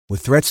With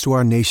threats to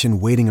our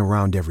nation waiting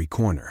around every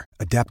corner,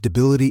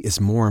 adaptability is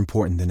more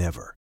important than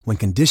ever. When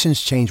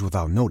conditions change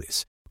without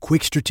notice,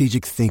 quick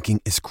strategic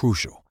thinking is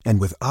crucial.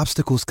 And with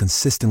obstacles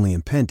consistently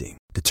impending,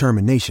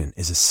 determination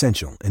is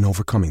essential in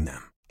overcoming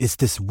them. It's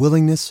this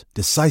willingness,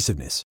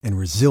 decisiveness, and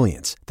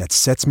resilience that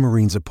sets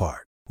Marines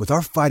apart. With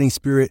our fighting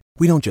spirit,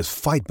 we don't just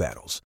fight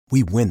battles,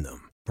 we win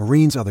them.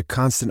 Marines are the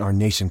constant our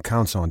nation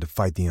counts on to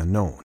fight the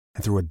unknown.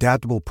 And through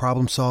adaptable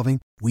problem solving,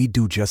 we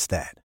do just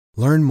that.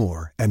 Learn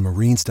more at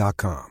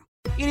marines.com.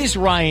 It is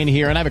Ryan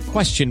here, and I have a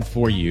question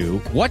for you.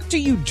 What do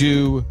you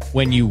do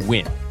when you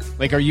win?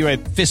 Like, are you a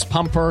fist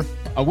pumper,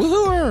 a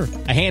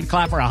woohooer, a hand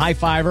clapper, a high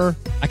fiver?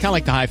 I kind of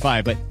like the high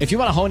five, but if you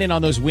want to hone in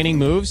on those winning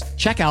moves,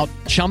 check out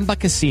Chumba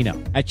Casino.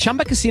 At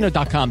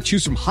ChumbaCasino.com,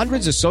 choose from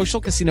hundreds of social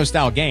casino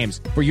style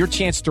games for your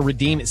chance to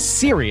redeem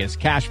serious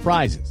cash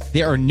prizes.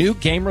 There are new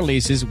game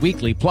releases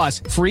weekly, plus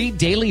free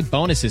daily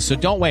bonuses. So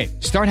don't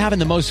wait. Start having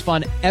the most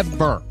fun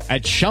ever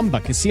at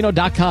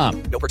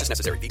ChumbaCasino.com. No purchase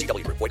necessary.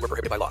 VGW Group. Void where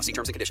prohibited by law. See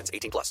terms and conditions.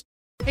 18+.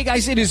 Hey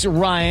guys, it is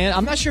Ryan.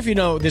 I'm not sure if you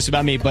know this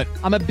about me, but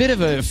I'm a bit of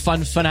a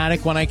fun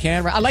fanatic when I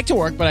can. I like to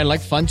work, but I like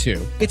fun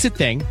too. It's a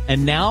thing.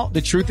 And now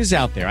the truth is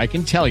out there. I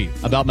can tell you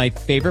about my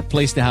favorite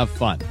place to have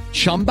fun.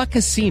 Chumba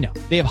Casino.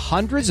 They have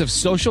hundreds of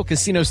social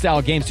casino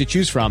style games to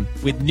choose from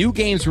with new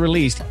games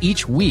released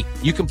each week.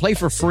 You can play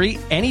for free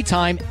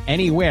anytime,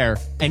 anywhere.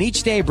 And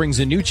each day brings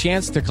a new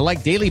chance to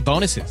collect daily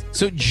bonuses.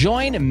 So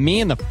join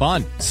me in the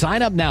fun.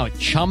 Sign up now at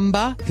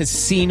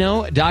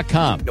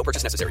ChumbaCasino.com. No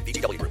purchase necessary.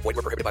 VGW Group. Void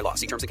where prohibited by law.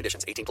 See terms and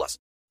conditions. 18+.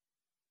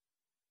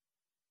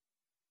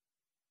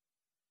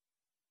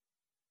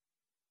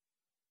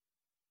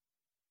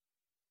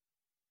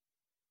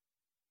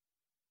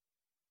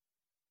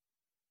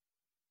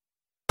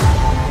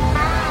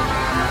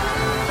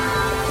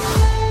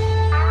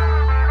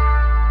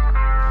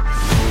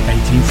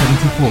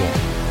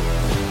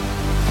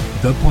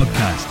 The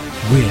podcast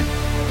with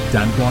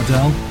Dan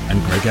Gardell and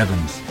Greg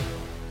Evans.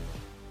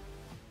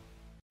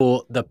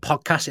 For the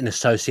podcast in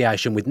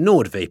association with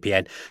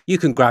NordVPN, you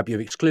can grab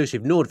your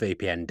exclusive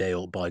NordVPN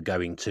deal by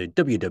going to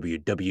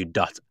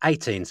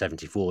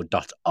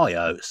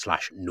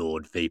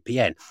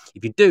www.1874.io/NordVPN.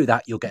 If you do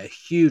that, you'll get a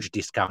huge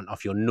discount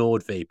off your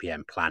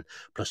NordVPN plan,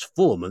 plus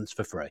 4 months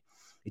for free.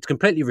 It's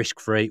completely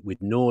risk-free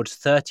with Nord's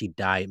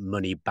 30-day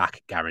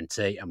money-back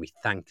guarantee, and we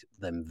thank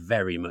them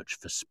very much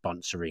for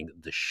sponsoring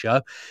the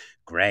show.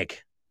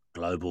 Greg,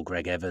 Global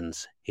Greg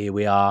Evans, here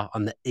we are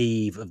on the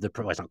eve of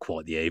well, it's not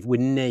quite the eve,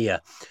 we're near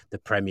the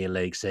Premier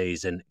League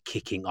season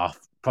kicking off,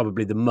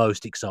 probably the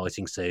most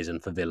exciting season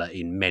for Villa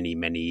in many,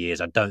 many years.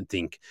 I don't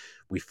think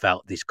we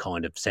felt this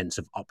kind of sense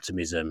of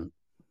optimism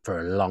for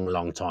a long,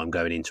 long time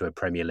going into a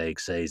Premier League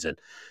season.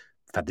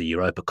 We've had the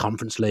Europa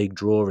Conference League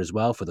draw as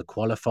well for the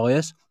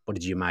qualifiers. What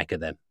did you make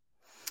of them?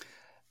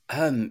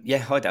 Yeah,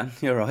 hi Dan,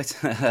 you're right.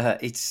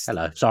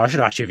 Hello. Sorry, I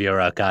should ask you if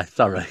you're okay.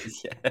 Sorry.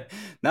 Yeah.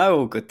 No,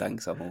 all good,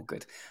 thanks. I'm all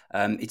good.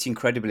 It's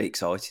incredibly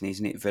exciting,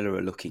 isn't it? Villa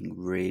are looking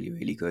really,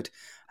 really good.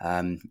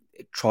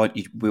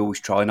 We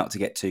always try not to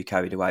get too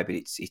carried away, but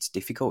it's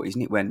difficult,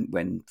 isn't it?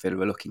 When Villa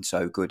are looking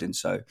so good and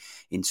so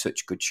in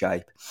such good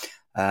shape.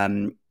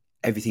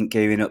 Everything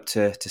gearing up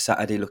to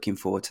Saturday, looking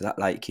forward to that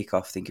late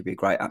kick-off. I think it'd be a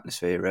great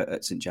atmosphere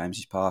at St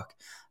James's Park.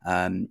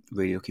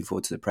 Really looking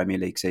forward to the Premier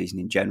League season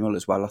in general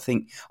as well. I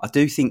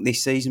do think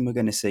this season we're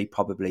going to see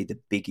probably the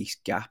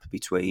biggest gap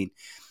between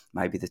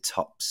maybe the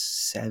top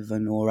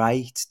 7 or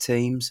 8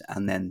 teams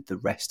and then the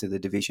rest of the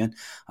division.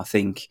 I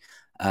think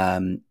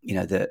the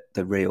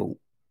real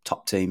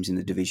top teams in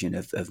the division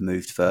have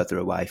moved further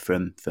away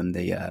from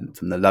the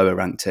lower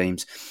ranked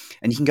teams,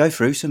 and you can go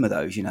through some of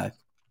those.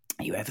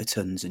 Your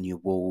Evertons and your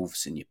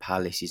Wolves and your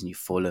Palaces and your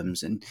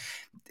Fulhams, and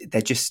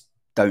they just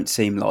don't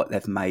seem like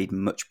they've made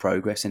much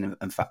progress. And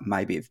in fact,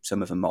 maybe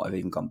some of them might have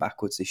even gone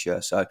backwards this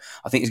year. So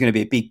I think there's going to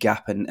be a big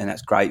gap, and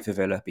that's great for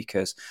Villa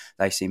because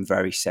they seem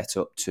very set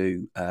up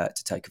to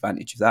take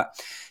advantage of that.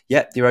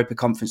 Yeah, the Europa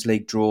Conference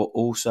League draw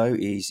also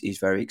is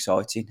very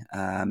exciting.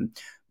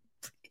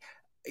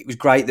 It was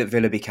great that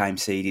Villa became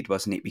seeded,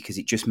 wasn't it? Because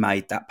it just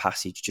made that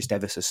passage just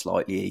ever so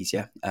slightly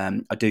easier.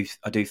 I do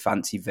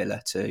fancy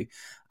Villa to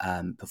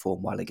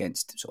perform well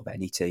against sort of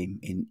any team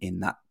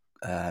in that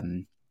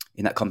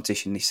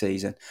competition this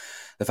season.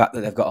 The fact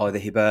that they've got either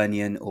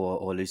Hibernian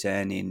or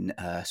Luzern in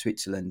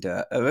Switzerland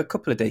are a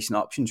couple of decent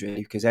options,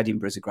 really, because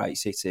Edinburgh's a great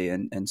city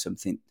and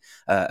something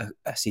a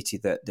city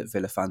that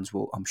Villa fans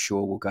I'm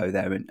sure will go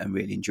there and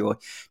really enjoy.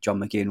 John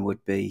McGinn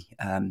would be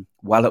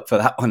well up for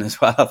that one as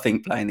well. I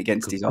think playing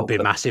against his old club. It'd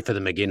be club. massive for the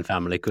McGinn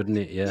family, couldn't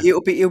it? Yeah,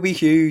 it'll be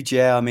huge.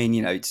 Yeah, I mean,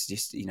 it's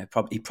just he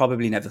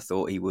probably never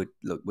thought he would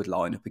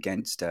line up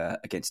against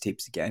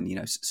Hibs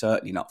again.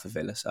 Certainly not for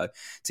Villa. So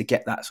to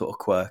get that sort of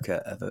quirk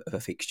of a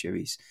fixture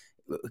is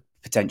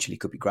potentially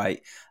could be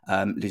great.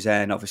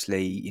 Luzern,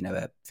 obviously,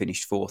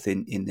 finished 4th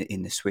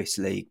in the Swiss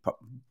league.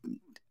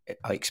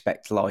 I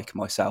expect, like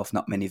myself,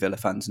 not many Villa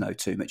fans know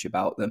too much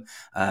about them.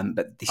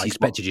 But I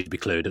expected you to be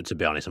clued up, to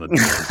be honest. I'm a bit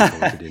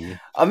disappointed, didn't you?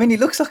 I mean, it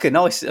looks like a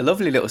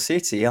lovely little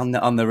city on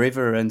the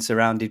river and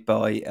surrounded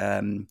by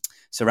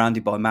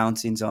surrounded by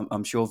mountains.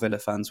 I'm sure Villa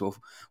fans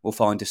will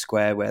find a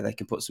square where they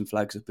can put some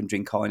flags up and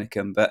drink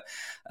Heineken. But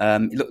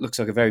it looks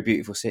like a very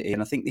beautiful city,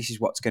 and I think this is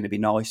what's going to be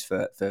nice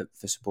for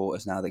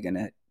supporters now. They're going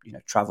to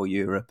travel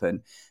Europe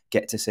and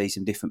get to see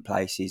some different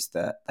places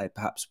that they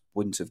perhaps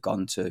wouldn't have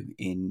gone to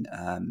in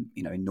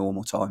in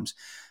normal times.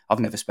 I've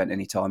never spent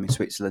any time in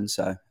Switzerland,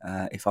 so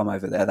if I'm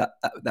over there,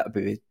 that'd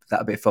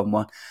be a fun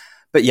one.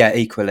 But yeah,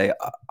 equally,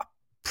 I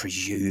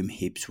presume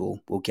Hibs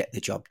will get the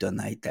job done.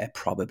 They're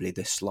probably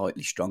the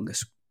slightly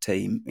strongest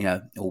team,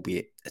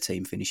 albeit a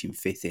team finishing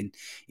fifth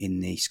in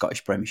the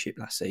Scottish Premiership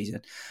last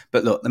season.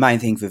 But look, the main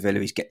thing for Villa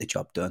is get the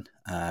job done.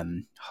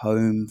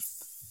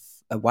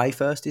 Away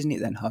first, isn't it?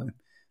 Then home.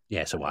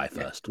 Yeah, it's away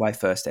first. Away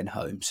first, then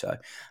home. So,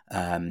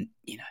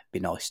 be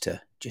nice to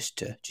just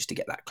to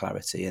get that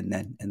clarity, and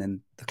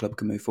then the club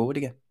can move forward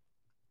again.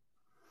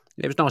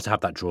 It was nice to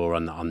have that draw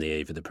on the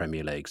eve of the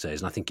Premier League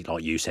season. I think,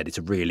 like you said, it's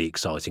a really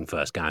exciting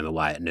first game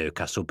away at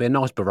Newcastle. Be a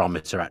nice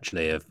barometer,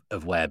 actually,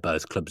 of where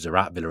both clubs are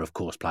at. Villa, of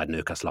course, played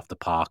Newcastle off the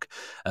park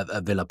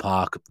at Villa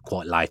Park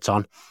quite late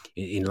on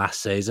in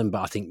last season.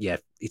 But I think, yeah,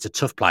 it's a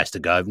tough place to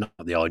go. Not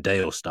the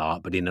ideal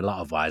start, but in a lot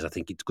of ways, I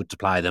think it's good to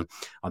play them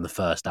on the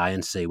first day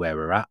and see where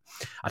we're at.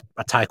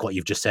 I take what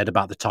you've just said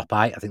about the top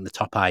eight. I think the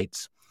top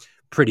eight's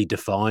pretty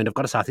defined. I've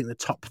got to say, I think the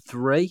top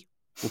three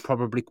will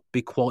probably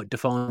be quite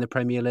defined in the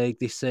Premier League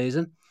this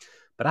season.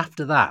 But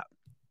after that,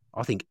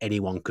 I think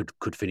anyone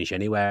could finish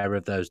anywhere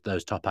of those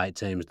top eight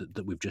teams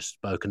that we've just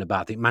spoken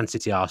about. I think Man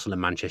City, Arsenal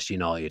and Manchester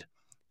United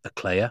are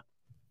clear.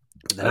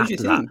 But then after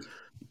that,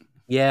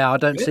 yeah, I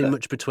don't see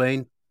much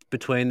between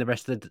the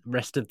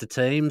rest of the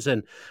teams.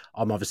 And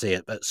I'm obviously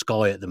at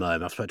Sky at the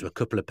moment. I've spoken to a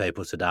couple of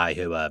people today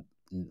who are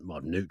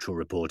neutral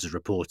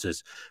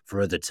reporters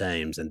for other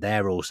teams, and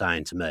they're all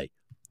saying to me,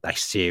 they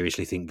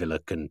seriously think Villa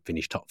can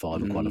finish top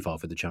five and qualify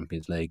for the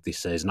Champions League this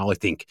season. I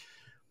think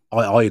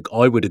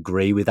I would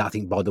agree with that. I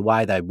think by the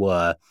way they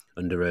were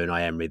under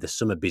Unai Emery, the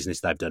summer business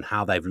they've done,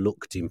 how they've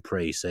looked in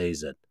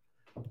pre-season,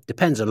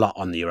 depends a lot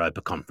on the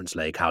Europa Conference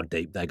League, how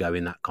deep they go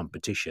in that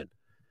competition.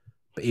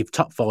 But if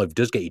top five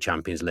does get you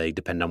Champions League,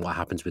 depending on what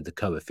happens with the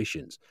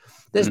coefficients,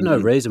 there's no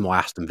reason why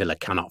Aston Villa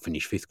cannot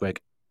finish fifth,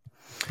 Greg.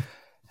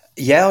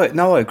 Yeah,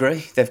 no, I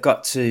agree. They've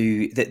got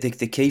to.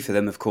 The key for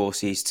them, of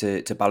course, is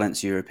to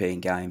balance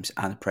European games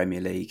and a Premier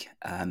League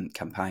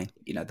campaign.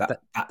 That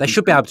they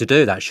should be able to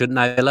do that, shouldn't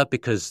they, Villa?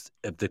 Because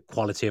of the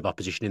quality of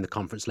opposition in the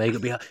Conference League,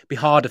 it'd be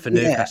harder for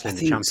Newcastle in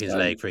the Champions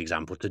League, for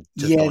example, to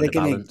find a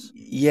balance.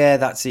 Yeah,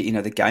 that's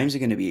it. The games are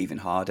going to be even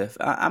harder,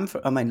 and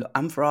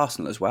for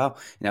Arsenal as well.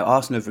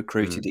 Arsenal have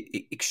recruited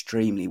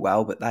extremely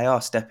well, but they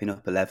are stepping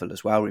up a level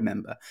as well.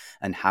 Remember,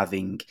 and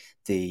having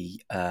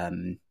the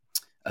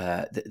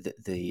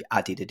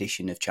added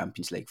addition of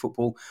Champions League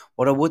football.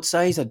 What I would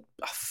say is I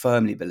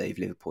firmly believe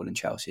Liverpool and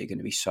Chelsea are going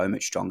to be so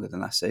much stronger than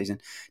last season.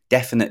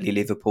 Definitely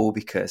Liverpool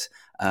because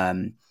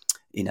they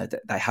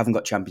haven't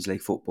got Champions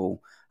League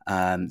football.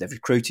 They've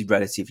recruited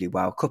relatively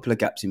well. A couple of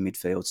gaps in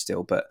midfield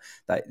still, but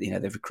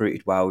they've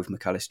recruited well with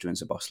McAllister and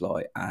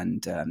Szoboszlai,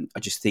 and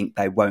I just think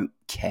they won't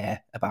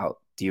care about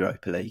the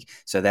Europa League.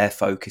 So their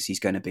focus is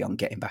going to be on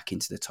getting back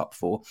into the top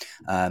four.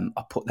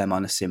 I put them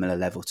on a similar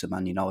level to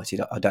Man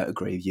United. I don't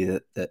agree with you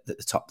that the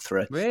top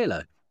three.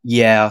 Really?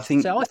 Yeah, I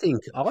think. So I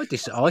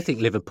think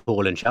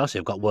Liverpool and Chelsea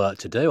have got work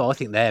to do. I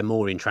think they're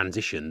more in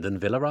transition than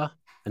Villa are.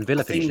 And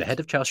Villa finished ahead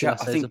of Chelsea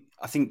last season.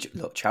 I think,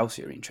 look,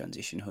 Chelsea are in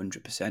transition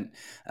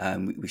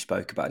 100%. We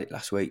spoke about it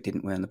last week,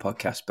 didn't we, on the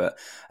podcast? But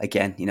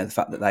again, the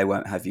fact that they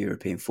won't have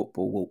European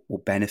football will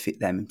benefit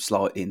them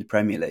slightly in the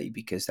Premier League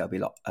because they'll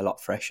be a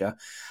lot fresher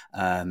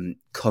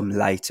come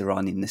later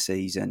on in the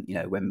season,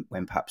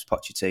 when perhaps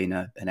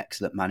Pochettino, an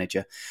excellent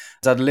manager,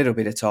 has had a little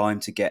bit of time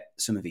to get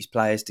some of his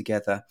players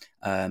together,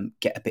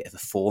 get a bit of a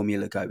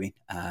formula going.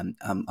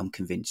 I'm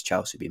convinced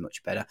Chelsea will be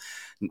much better.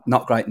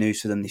 Not great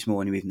news for them this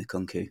morning with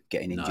Nkunku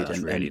getting injured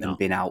and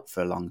been out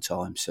for a long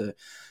time.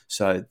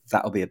 So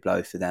that'll be a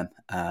blow for them.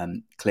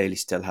 Clearly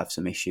still have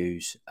some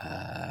issues,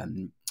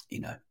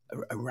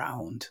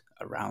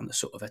 around the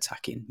sort of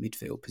attacking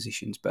midfield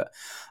positions. But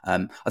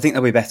I think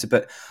they'll be better.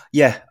 But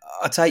yeah,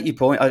 I take your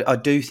point. I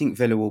do think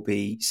Villa will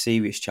be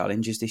serious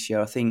challenges this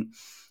year. I think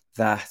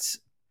that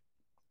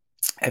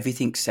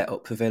everything's set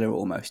up for Villa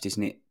almost,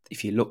 isn't it?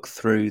 If you look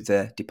through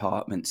the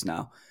departments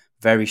now,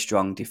 very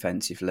strong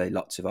defensively,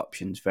 lots of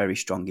options. Very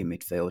strong in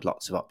midfield,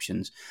 lots of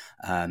options.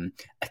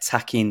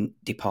 Attacking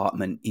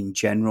department in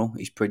general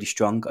is pretty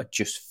strong. I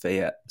just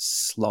fear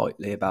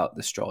slightly about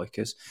the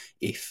strikers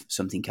if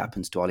something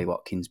happens to Ollie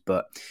Watkins.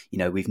 But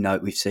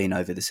we've seen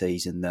over the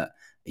season that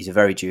he's a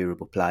very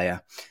durable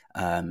player.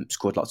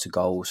 Scored lots of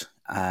goals,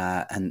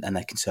 and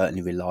they can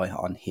certainly rely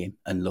on him.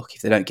 And look,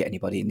 if they don't get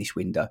anybody in this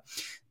window,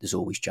 there's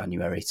always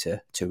January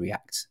to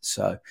react.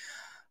 So.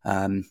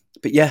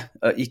 But yeah,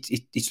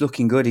 it's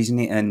looking good, isn't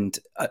it? And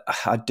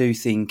I do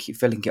think if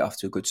Villa can get off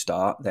to a good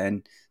start,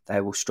 then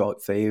they will strike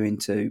fear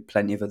into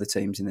plenty of other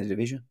teams in the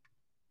division.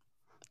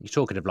 You're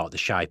talking of like the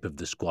shape of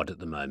the squad at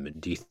the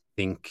moment. Do you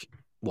think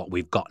what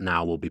we've got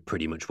now will be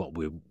pretty much what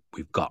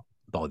we've got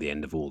by the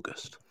end of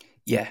August?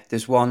 Yeah,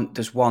 there's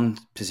one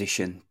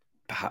position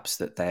perhaps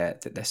that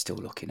they're still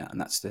looking at,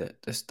 and that's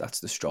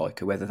the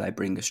striker. Whether they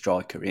bring a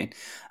striker in,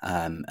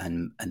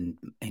 and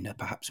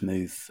perhaps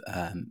move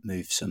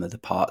some of the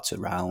parts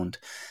around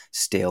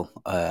still,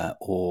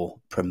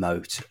 or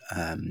promote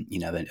a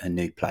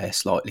new player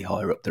slightly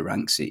higher up the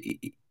ranks.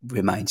 It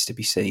remains to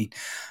be seen.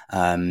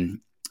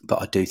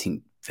 But I do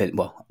think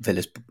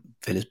Villa's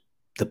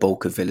the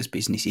bulk of Villa's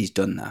business is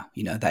done now.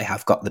 They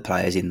have got the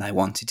players in they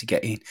wanted to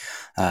get in.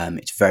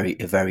 It's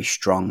a very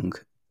strong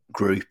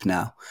group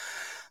now.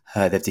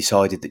 They've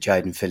decided that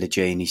Jadon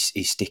Philogene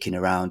is sticking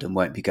around and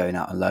won't be going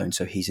out on loan,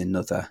 so he's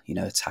another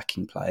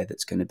attacking player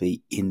that's going to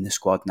be in the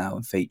squad now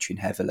and featuring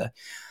heavily.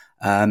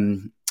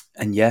 And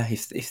yeah,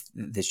 if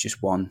there's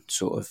just one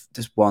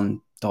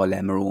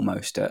dilemma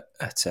almost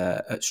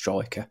at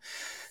striker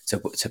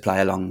to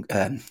play along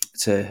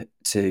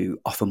to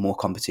offer more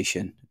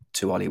competition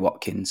to Ollie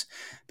Watkins.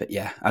 But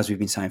yeah, as we've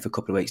been saying for a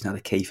couple of weeks now,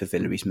 the key for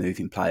Villa is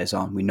moving players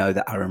on. We know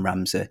that Aaron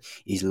Ramsey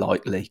is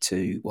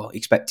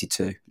expected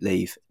to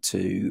leave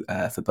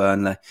for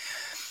Burnley.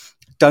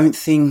 Don't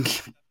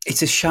think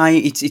it's a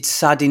shame. It's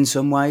sad in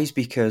some ways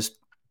because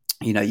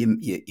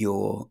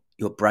you're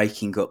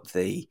breaking up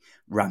the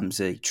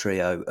Ramsey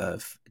trio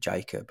of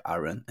Jacob,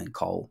 Aaron, and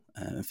Cole.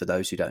 And for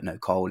those who don't know,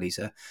 Cole is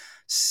a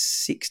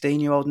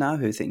 16-year-old now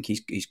who think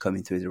he's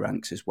coming through the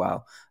ranks as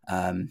well.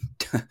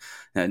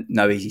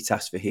 No easy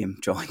task for him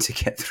trying to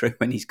get through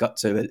when he's got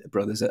two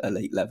brothers at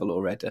elite level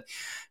already.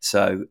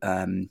 So,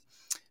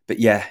 but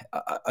yeah,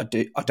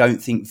 I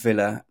don't think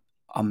Villa.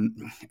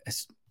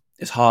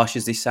 As harsh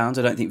as this sounds,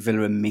 I don't think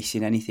Villa are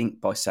missing anything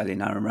by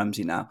selling Aaron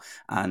Ramsey now.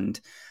 And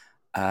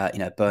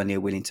Burnley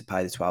are willing to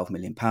pay the £12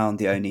 million.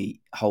 The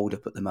only hold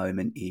up at the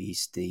moment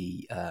is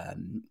the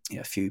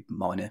a few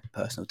minor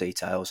personal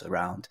details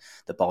around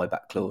the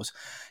buyback clause.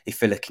 If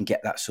Villa can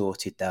get that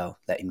sorted, they'll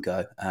let him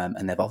go,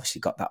 and they've obviously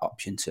got that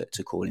option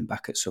to call him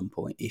back at some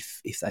point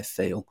if they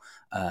feel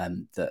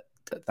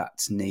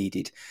that's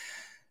needed.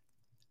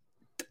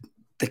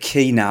 The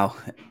key now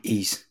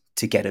is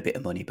to get a bit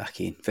of money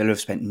back in. Villa have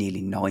spent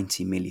nearly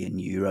 €90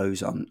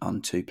 million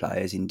on two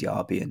players in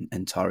Diaby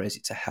and Torres.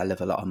 It's a hell of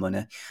a lot of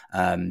money.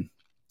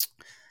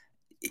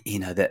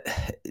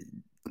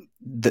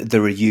 That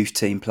there are youth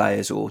team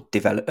players or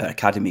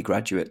academy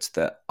graduates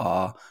that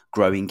are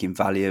growing in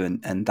value,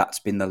 and that's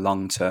been the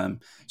long-term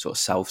sort of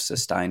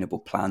self-sustainable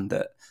plan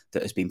that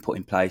has been put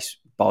in place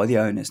by the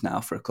owners now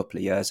for a couple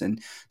of years,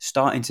 and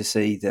starting to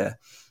see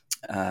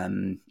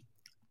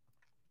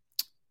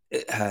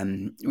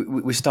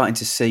we're starting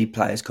to see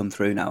players come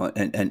through now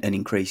and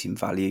increase in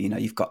value.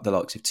 You've got the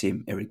likes of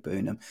Tim Eric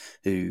Boonham,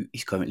 who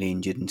is currently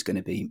injured and is going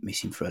to be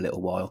missing for a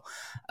little while.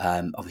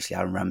 Obviously,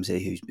 Aaron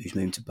Ramsey, who's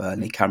moved to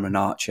Burnley. Cameron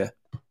Archer,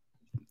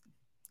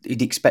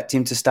 you'd expect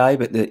him to stay,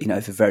 but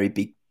if a very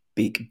big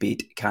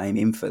bid came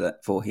in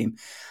for him,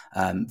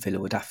 Villa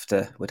would have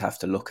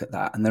to look at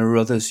that. And there are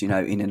others, in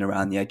and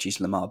around the edges.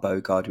 Lamar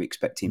Bogard, we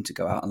expect him to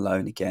go out on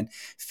loan again.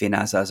 Finn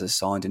Azaz has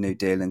signed a new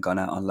deal and gone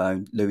out on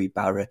loan. Louis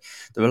Barry.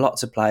 There are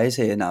lots of players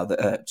here now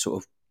that are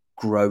sort of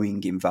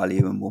growing in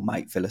value and will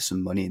make Villa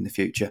some money in the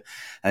future.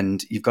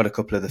 And you've got a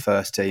couple of the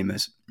first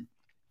teamers,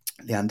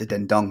 Leander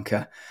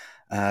Dendoncker,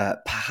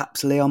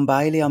 perhaps Leon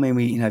Bailey. I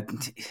mean, it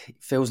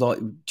feels like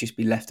it would just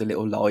be left a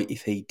little light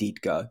if he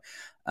did go.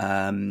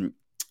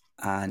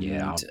 And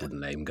yeah, I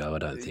wouldn't let him go, I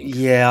don't think.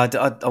 Yeah,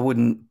 I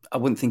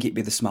wouldn't think it'd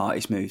be the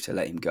smartest move to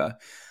let him go.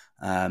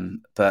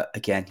 But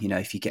again,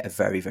 if you get a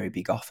very, very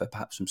big offer,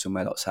 perhaps from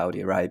somewhere like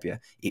Saudi Arabia,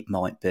 it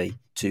might be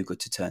too good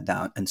to turn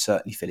down. And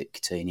certainly Philippe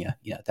Coutinho,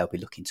 they'll be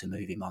looking to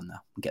move him on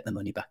now and get the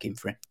money back in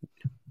for him.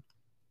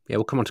 Yeah,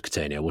 we'll come on to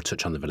Coutinho. We'll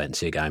touch on the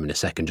Valencia game in a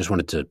second. Just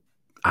wanted to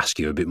ask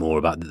you a bit more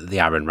about the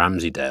Aaron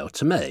Ramsey deal.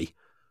 To me,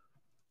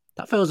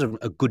 that feels a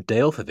good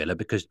deal for Villa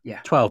because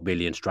 12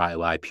 million straight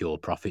away, pure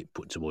profit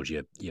put towards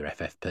your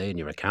FFP and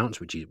your accounts,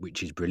 which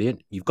is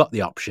brilliant. You've got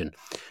the option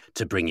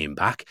to bring him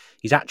back.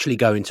 He's actually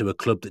going to a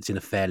club that's in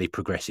a fairly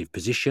progressive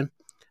position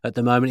at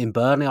the moment in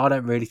Burnley. I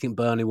don't really think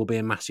Burnley will be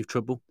in massive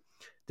trouble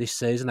this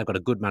season. They've got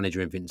a good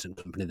manager in Vincent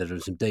Kompany. They've done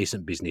some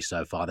decent business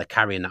so far. They're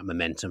carrying that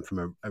momentum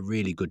from a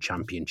really good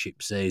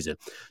championship season.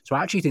 So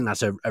I actually think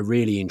that's a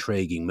really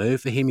intriguing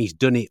move for him. He's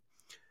done it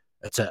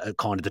at a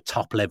kind of the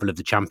top level of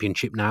the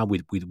championship now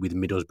with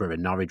Middlesbrough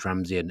and Norwich,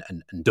 Ramsey, and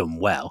done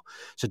well.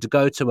 So to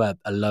go to a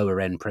lower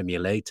end Premier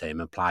League team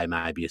and play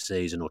maybe a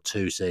season or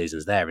 2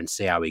 seasons there and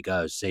see how he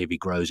goes, see if he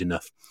grows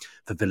enough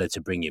for Villa to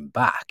bring him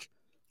back,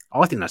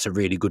 I think that's a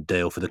really good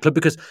deal for the club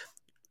because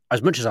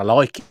as much as I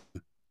like him,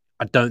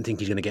 I don't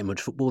think he's going to get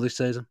much football this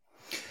season.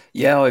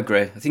 Yeah, I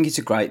agree. I think it's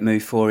a great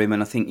move for him,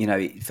 and I think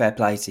fair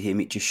play to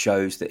him. It just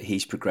shows that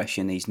his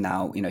progression. He's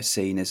now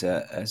seen as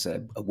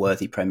a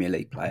worthy Premier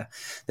League player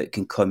that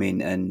can come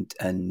in and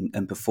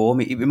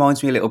perform. It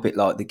reminds me a little bit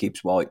like the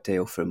Gibbs White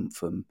deal from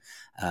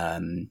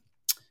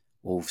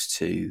Wolves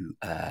to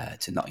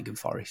Nottingham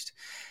Forest.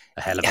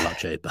 A hell of a lot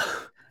cheaper.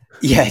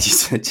 Yeah,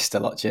 just a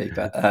lot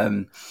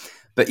cheaper.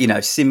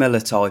 But similar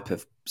type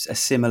of a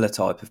similar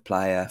type of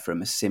player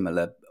from a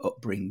similar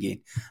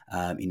upbringing,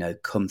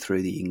 come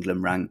through the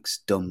England ranks,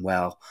 done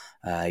well.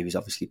 He was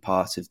obviously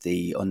part of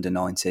the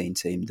under-19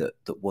 team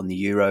that won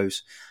the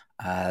Euros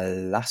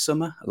last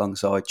summer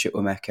alongside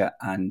Chukwuemeka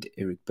and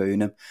Eric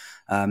Boonham.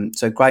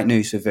 So great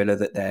news for Villa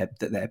that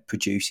they're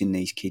producing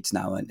these kids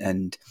now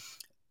and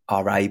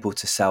are able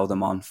to sell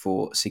them on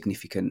for a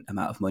significant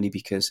amount of money,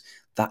 because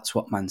that's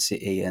what Man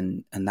City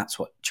and that's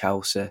what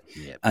Chelsea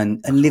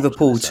and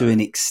Liverpool to an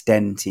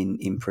extent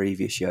in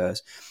previous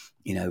years,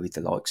 with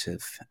the likes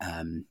of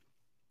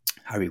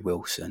Harry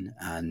Wilson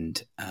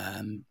and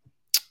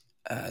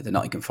the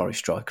Nottingham Forest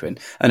striker and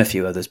a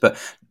few others. But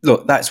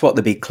look, that's what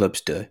the big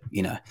clubs do.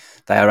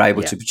 They are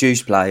able to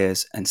produce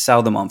players and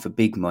sell them on for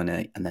big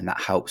money, and then that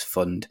helps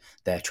fund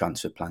their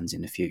transfer plans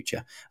in the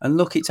future. And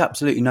look, it's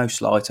absolutely no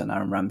slight on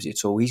Aaron Ramsey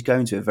at all. He's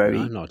going to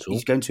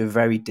he's going to a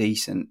very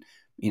decent,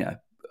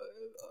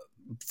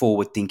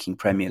 forward-thinking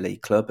Premier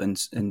League club, and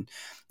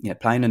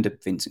playing under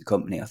Vincent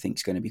Kompany, I think,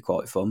 is going to be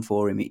quite fun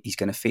for him. He's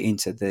going to fit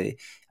into the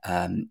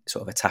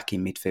sort of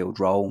attacking midfield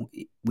role.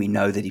 We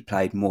know that he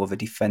played more of a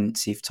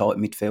defensive type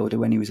midfielder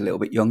when he was a little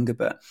bit younger,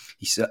 but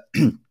he's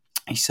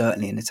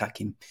certainly an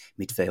attacking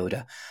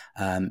midfielder.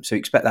 So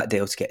expect that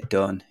deal to get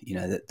done.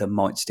 That there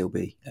might still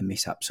be a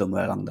mishap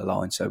somewhere along the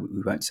line, so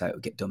we won't say it will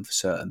get done for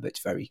certain, but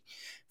it's very,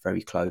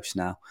 very close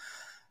now.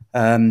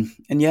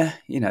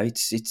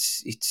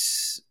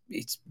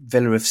 It's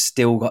Villa have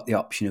still got the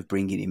option of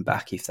bringing him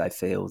back if they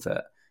feel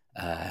that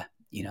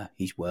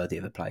he's worthy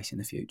of a place in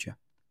the future.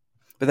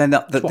 But then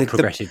that's what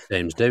progressive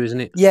teams do,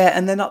 isn't it? Yeah,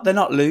 and they're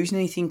not losing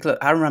anything. Look,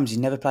 Aaron Ramsey's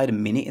never played a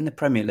minute in the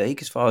Premier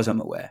League, as far as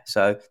I'm aware.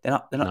 So they're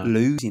not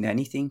losing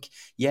anything.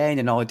 Yeah, in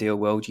an ideal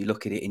world, you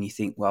look at it and you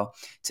think, well,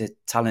 it's a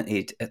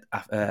talented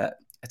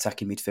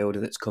attacking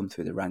midfielder that's come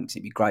through the ranks.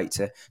 It'd be great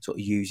to sort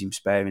of use him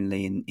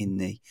sparingly in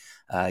the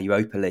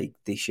Europa League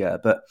this year.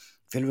 But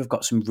Villa have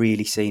got some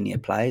really senior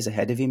players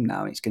ahead of him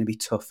now, and it's going to be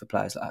tough for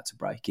players like that to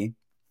break in.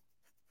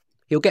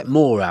 He'll get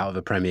more out of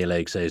a Premier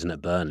League season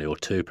at Burnley, or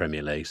 2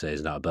 Premier League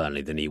seasons out of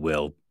Burnley, than he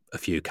will a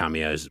few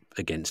cameos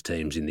against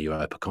teams in the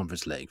Europa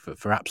Conference League,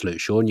 for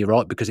absolute sure. And you're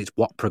right, because it's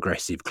what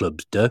progressive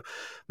clubs do.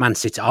 Man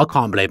City, I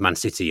can't believe Man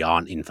City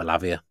aren't in for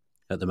Lavia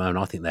at the moment.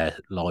 I think they're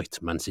light,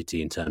 Man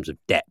City, in terms of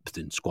depth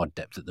and squad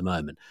depth at the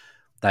moment.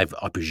 They've,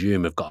 I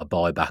presume, have got a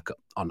buyback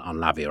on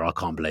Lavia. I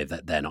can't believe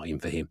that they're not in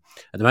for him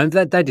at the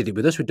moment. They did it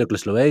with us, with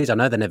Douglas Luiz. I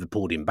know they never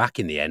pulled him back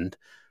in the end,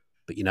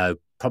 but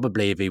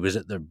probably if he was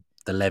at the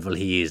level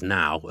he is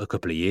now a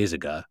couple of years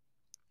ago,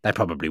 they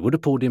probably would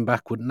have pulled him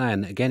back, wouldn't they?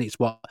 And again, it's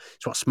what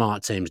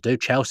smart teams do.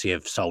 Chelsea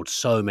have sold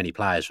so many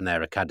players from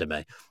their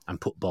academy and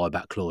put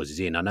buyback clauses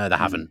in. I know they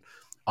haven't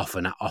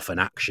often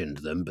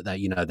actioned them, but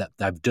that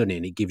they've done it,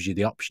 and it gives you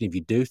the option if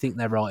you do think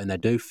they're right and they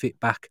do fit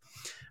back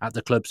at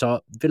the club.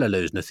 So Villa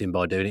lose nothing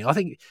by doing it. I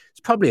think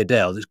it's probably a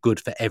deal that's good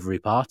for every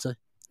party.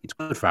 It's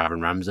good for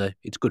Aaron Ramsey,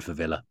 it's good for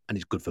Villa, and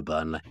it's good for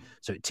Burnley.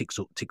 So it ticks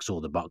all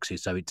the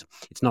boxes. So it's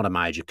not a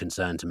major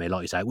concern to me.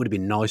 Like you say, it would have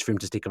been nice for him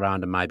to stick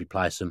around and maybe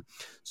play some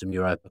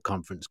Europa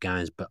Conference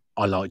games, but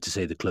I like to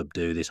see the club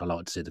do this. I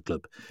like to see the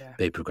club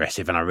be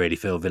progressive, and I really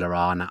feel Villa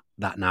are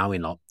that now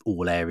in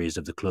all areas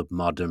of the club,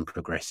 modern,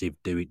 progressive,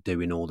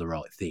 doing all the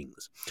right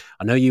things.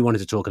 I know you wanted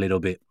to talk a little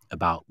bit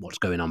about what's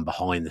going on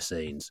behind the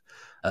scenes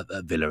at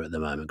Villa at the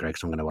moment, Greg,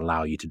 so I'm going to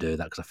allow you to do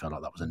that because I felt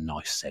like that was a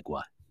nice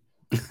segue.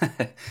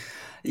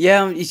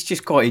 Yeah, it's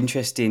just quite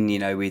interesting,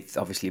 with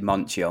obviously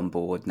Monchi on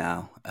board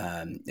now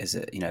as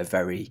a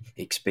very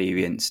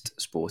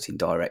experienced sporting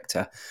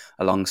director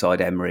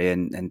alongside Emery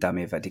and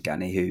Damir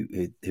Vadigani,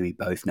 who he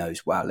both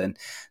knows well. And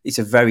it's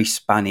a very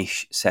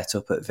Spanish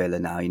setup at Villa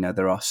now.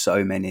 There are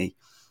so many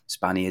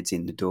Spaniards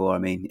in the door. I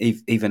mean,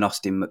 even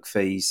Austin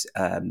McPhee's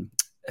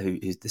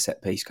who's the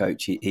set piece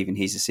coach, even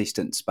his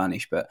assistant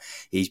Spanish, but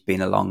he's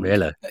been along.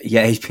 Really?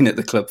 Yeah, he's been at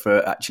the club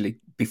for actually,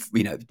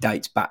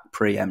 dates back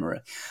pre-Emery.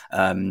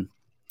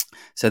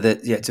 So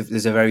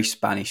there's a very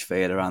Spanish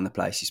feel around the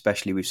place,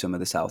 especially with some of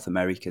the South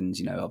Americans,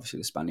 obviously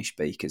the Spanish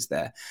speakers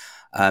there.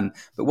 But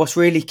what's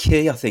really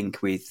key, I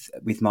think, with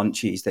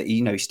Monchi is that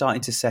he's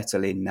starting to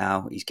settle in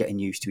now. He's getting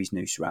used to his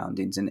new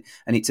surroundings, and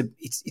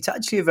it's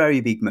actually a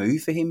very big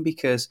move for him,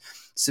 because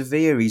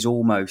Sevilla is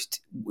almost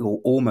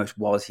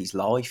was his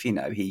life.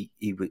 He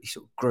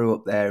sort of grew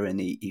up there, and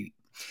he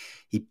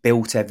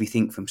built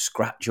everything from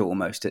scratch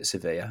almost at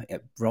Sevilla,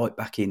 right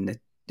back in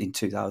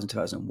 2000,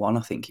 2001, I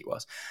think it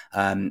was.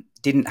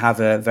 Didn't have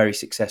a very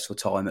successful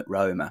time at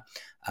Roma,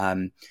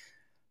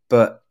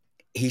 but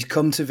he's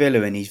come to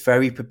Villa and he's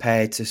very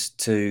prepared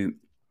to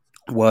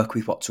work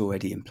with what's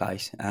already in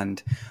place.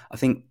 And I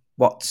think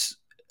what's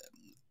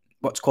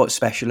quite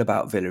special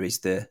about Villa is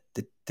the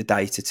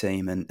data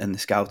team and the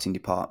scouting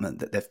department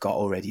that they've got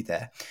already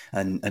there.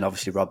 And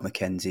obviously Rob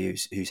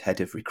McKenzie, who's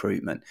head of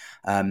recruitment.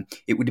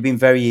 It would have been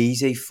very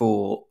easy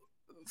for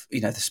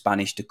the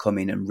Spanish to come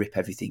in and rip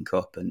everything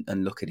up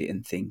and look at it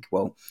and think,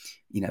 well,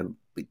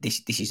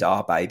 this is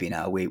our baby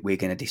now. We're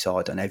going to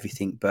decide on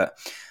everything. But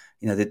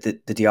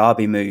the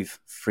Diaby move,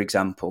 for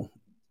example,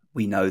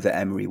 we know that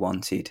Emery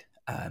wanted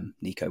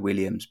Nico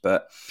Williams,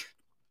 but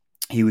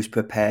he was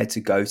prepared to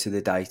go to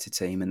the data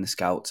team and the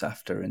scouts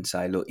after and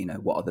say, look,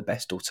 what are the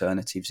best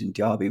alternatives? And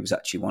Diaby was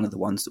actually one of the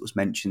ones that was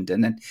mentioned.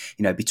 And then,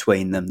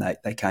 between them,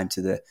 they came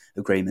to the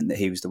agreement that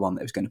he was the one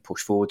that was going to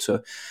push forward.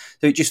 So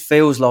it just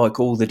feels like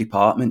all the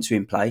departments are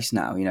in place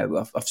now.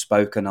 I've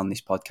spoken on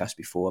this podcast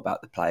before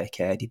about the player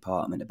care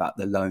department, about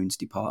the loans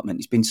department.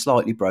 It's been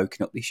slightly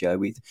broken up this year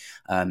with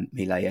Mile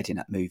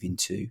Edinat moving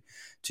to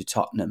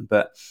Tottenham.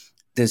 But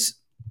there's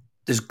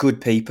good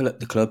people at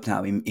the club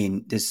now.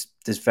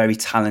 There's very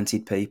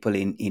talented people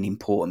in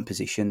important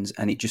positions,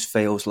 and it just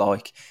feels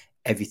like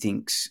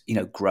everything's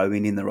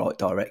growing in the right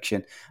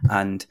direction.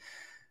 And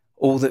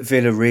all that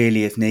Villa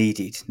really have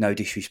needed, no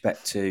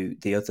disrespect to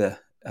the other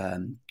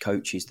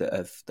coaches that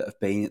have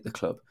been at the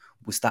club,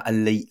 was that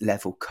elite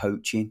level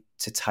coaching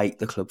to take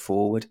the club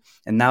forward.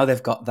 And now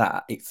they've got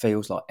that, it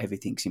feels like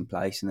everything's in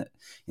place, and that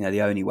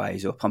the only way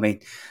is up. I mean,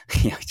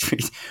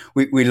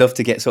 we love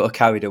to get sort of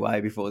carried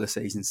away before the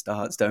season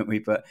starts, don't we?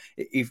 But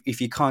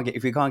if we can't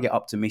get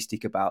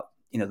optimistic about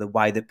the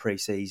way that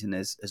pre-season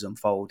has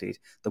unfolded,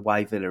 the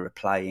way Villa are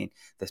playing,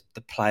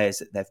 the players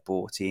that they've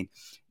brought in.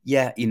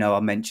 Yeah, I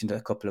mentioned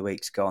a couple of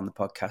weeks ago on the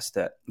podcast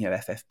that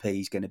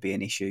FFP is going to be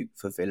an issue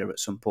for Villa at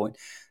some point.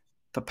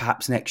 But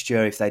perhaps next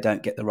year, if they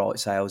don't get the right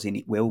sales in,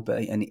 it will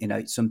be. And,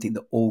 it's something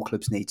that all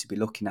clubs need to be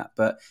looking at.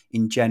 But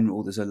in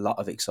general, there's a lot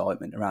of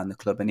excitement around the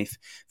club. And if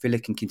Villa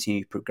can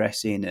continue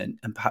progressing and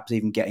perhaps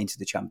even get into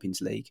the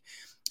Champions League,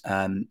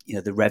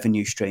 the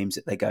revenue streams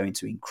that they're going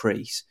to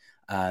increase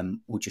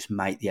will just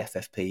make the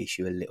FFP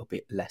issue a little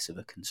bit less of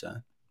a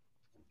concern.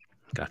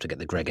 Gonna have to get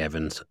the Greg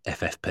Evans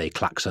FFP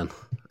klaxon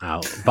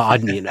out,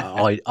 but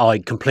I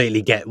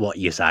completely get what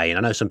you're saying.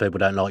 I know some people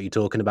don't like you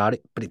talking about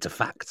it, but it's a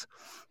fact.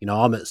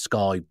 I'm at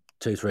Sky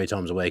 2-3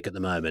 times a week at the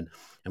moment,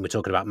 and we're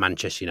talking about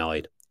Manchester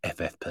United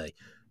FFP,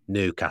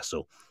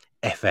 Newcastle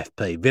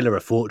FFP. Villa are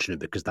fortunate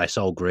because they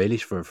sold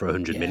Grealish for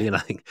 100 million. I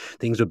think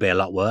things would be a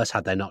lot worse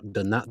had they not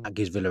done that. That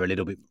gives Villa a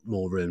little bit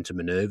more room to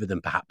manoeuvre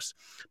than perhaps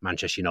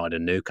Manchester United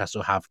and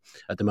Newcastle have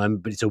at the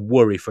moment. But it's a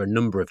worry for a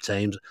number of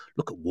teams.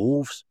 Look at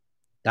Wolves.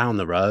 Down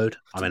the road,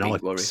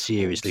 I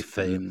seriously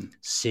feel.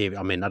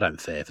 I don't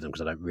fear for them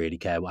because I don't really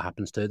care what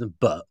happens to them.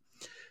 But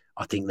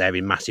I think they're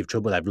in massive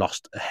trouble. They've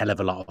lost a hell of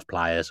a lot of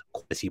players,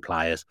 quality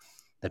players.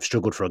 They've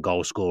struggled for a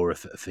goal scorer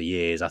for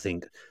years. I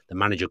think the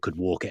manager could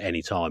walk at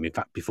any time. In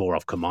fact, before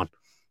I've come on,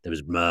 there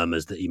was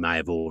murmurs that he may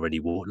have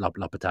already walked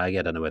Lopetegui.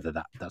 I don't know whether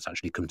that's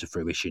actually come to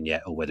fruition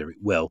yet or whether it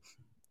will.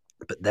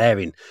 But they're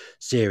in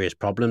serious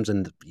problems,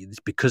 and it's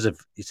because of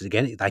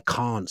they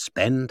can't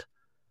spend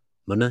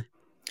money.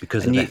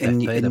 Because of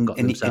FFP, they've got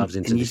themselves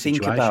into this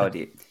situation. And you think about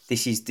it,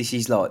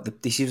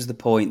 this was the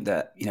point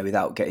that,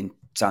 without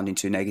sounding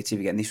too negative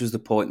again, this was the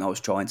point that I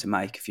was trying to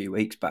make a few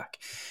weeks back.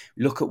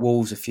 Look at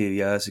Wolves a few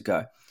years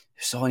ago,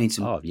 signing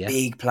some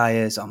big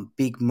players on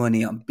big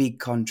money, on big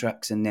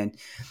contracts, and then,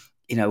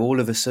 all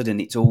of a sudden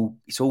it's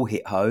all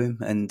hit home,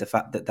 and the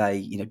fact that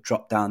they,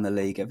 dropped down the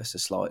league ever so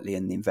slightly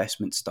and the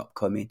investment stopped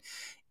coming,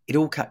 it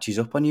all catches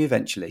up on you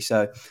eventually.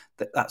 So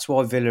that's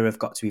why Villa have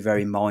got to be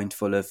very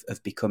mindful of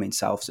becoming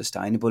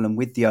self-sustainable. And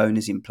with the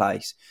owners in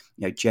place,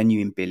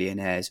 genuine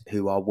billionaires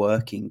who are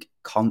working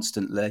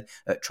constantly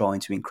at trying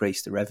to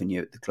increase the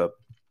revenue at the club.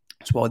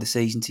 That's why the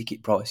season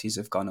ticket prices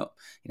have gone up.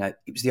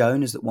 It was the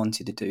owners that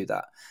wanted to do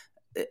that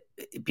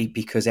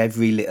because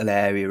every little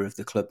area of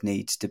the club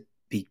needs to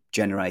be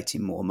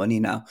generating more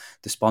money now.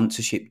 The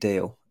sponsorship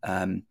deal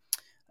on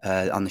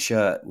the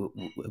shirt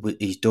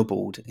is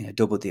doubled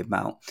the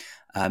amount.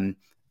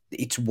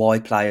 It's why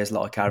players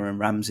like Aaron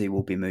Ramsey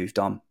will be moved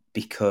on,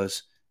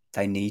 because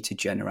they need to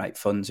generate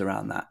funds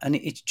around that. And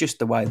it's just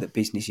the way that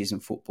businesses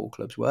and football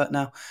clubs work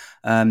now.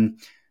 And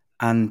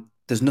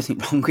there's nothing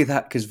wrong with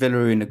that because Villa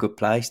are in a good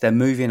place. They're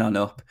moving on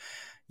up.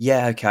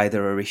 Yeah, okay,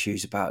 there are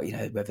issues about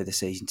whether the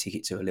season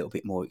tickets are a little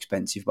bit more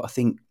expensive. But I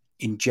think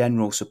in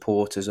general,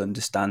 supporters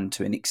understand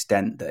to an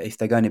extent that if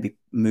they're going to be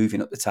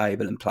moving up the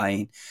table and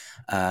playing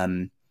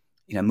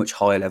much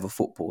higher level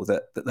football,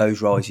 that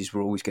those rises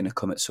were always going to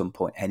come at some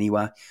point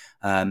anyway.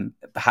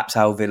 Perhaps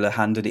how Villa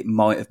handled it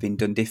might have been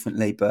done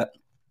differently, but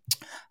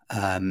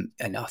and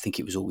I think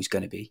it was always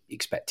going to be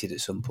expected at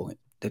some point.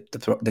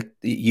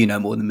 You know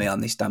more than me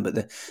on this, Dan, but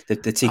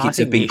the tickets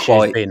have been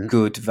quite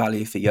good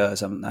value for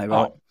years, haven't they?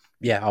 Right?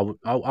 Yeah,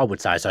 I would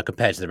say so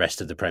compared to the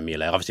rest of the Premier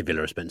League. Obviously,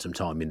 Villa has spent some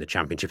time in the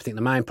Championship. I think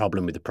the main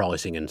problem with the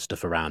pricing and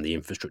stuff around the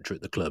infrastructure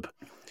at the club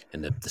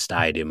and the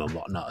stadium and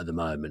whatnot at the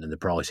moment and the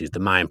prices, the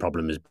main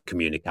problem is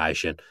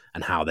communication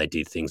and how they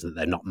did things, that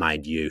they've not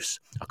made use.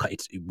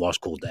 It was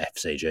called the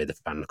FCG, the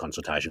Fan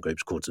Consultation Group.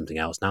 It's called something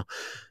else now.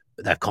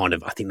 But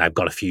I think they've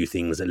got a few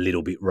things a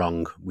little bit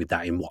wrong with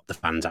that in what the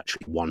fans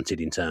actually wanted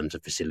in terms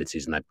of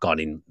facilities, and they've gone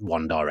in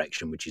one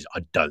direction, which is,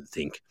 I don't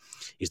think,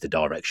 is the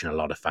direction a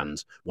lot of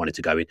fans wanted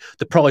to go in.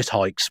 The price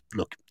hikes,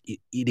 look, it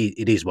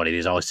is what it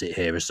is. I sit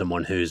here as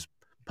someone who's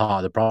part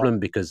of the problem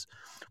because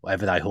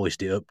whatever they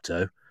hoist it up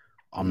to,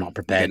 I'm not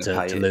prepared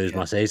to lose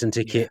my season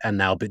ticket, and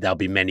there'll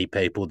be many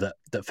people that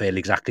feel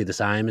exactly the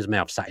same as me.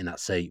 I've sat in that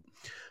seat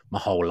my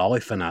whole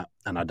life, and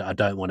I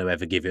don't want to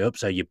ever give it up.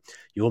 So you're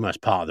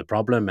almost part of the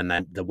problem, and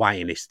then the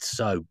waiting list's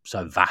so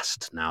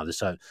vast now.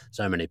 There's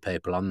so many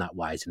people on that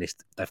waiting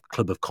list. The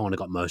club have kind of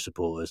got most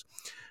supporters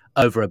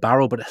over a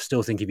barrel, but I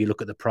still think if you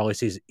look at the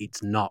prices,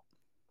 it's not.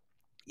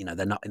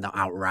 They're not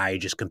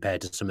outrageous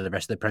compared to some of the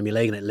rest of the Premier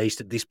League. And at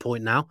least at this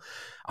point now,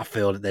 I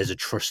feel that there's a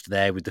trust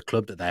there with the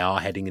club that they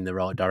are heading in the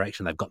right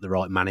direction. They've got the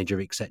right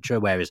manager, etc.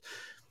 Whereas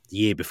the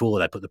year before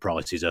they put the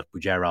prices up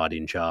with Gerrard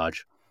in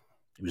charge,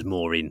 it was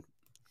more in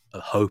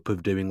a hope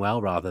of doing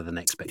well rather than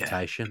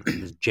expectation. Yeah.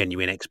 There's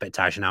genuine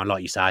expectation now. And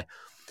like you say,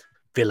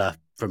 Villa,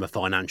 from a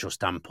financial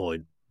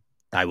standpoint,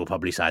 they will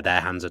probably say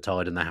their hands are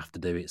tied and they have to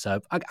do it.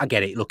 So I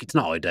get it. Look, it's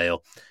not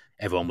ideal.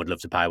 Everyone would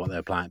love to pay what they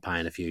were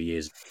paying a few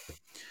years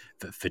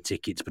for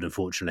tickets, but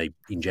unfortunately,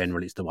 in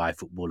general, it's the way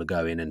football are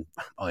going. And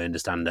I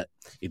understand that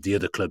if the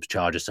other clubs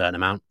charge a certain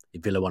amount,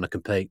 if Villa want to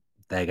compete,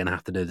 they're going to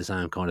have to do the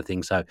same kind of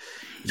thing. So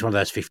it's one of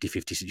those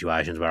 50-50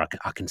 situations where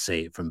I can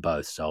see it from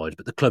both sides.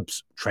 But the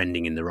club's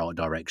trending in the right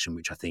direction,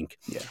 which I think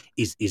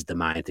is the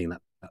main thing.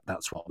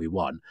 That's what we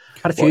want.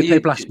 Had a few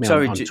people ask me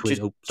on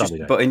Twitter.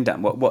 But in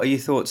Dan, what are your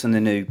thoughts on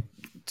the new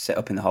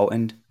setup in the Holt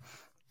End?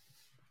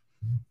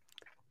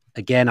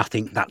 Again, I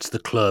think that's the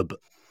club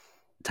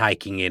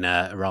taking in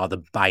a rather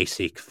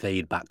basic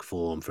feedback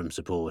form from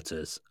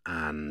supporters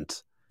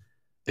and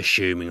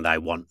assuming they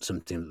want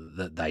something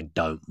that they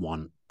don't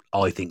want.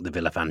 I think the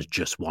Villa fans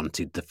just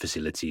wanted the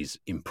facilities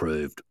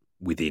improved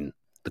within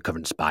the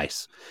current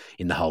space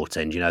in the Holt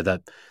End.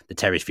 The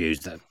terrace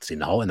views that's in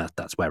the Holt, and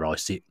that's where I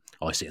sit.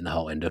 I sit in the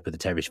Holt End up at the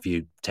terrace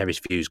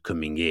views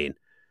coming in.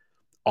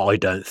 I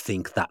don't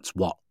think that's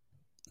what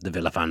the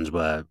Villa fans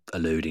were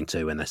alluding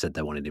to when they said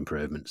they wanted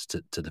improvements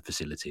to the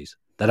facilities.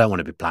 They don't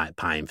want to be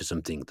paying for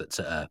something that's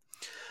at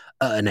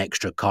an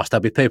extra cost.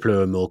 There'll be people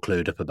who are more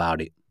clued up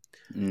about it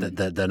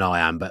than I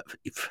am. But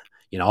if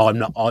I'm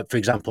not. For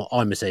example,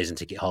 I'm a season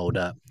ticket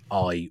holder.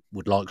 I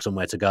would like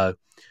somewhere to go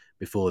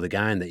before the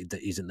game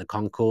that isn't the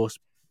concourse,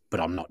 but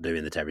I'm not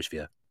doing the terrace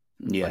view.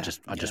 Yeah,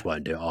 I just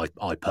won't do it.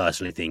 I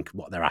personally think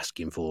what they're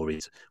asking for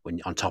is,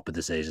 when on top of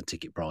the season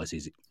ticket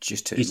prices,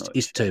 just too much.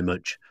 It's too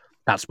much.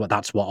 That's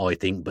what I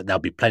think. But there'll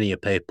be plenty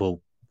of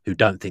people who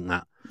don't think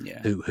that,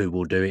 who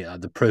will do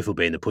it. The proof will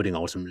be in the pudding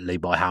ultimately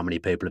by how many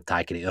people have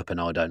taken it up,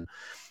 and I don't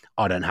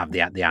have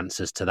the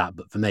answers to that.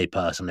 But for me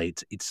personally,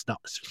 it's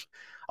not.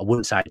 I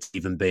wouldn't say it's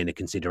even been a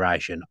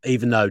consideration.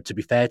 Even though, to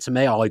be fair to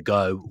me, I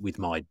go with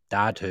my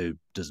dad, who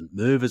doesn't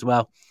move as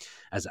well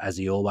as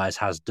he always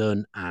has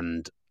done,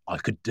 and I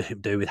could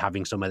do with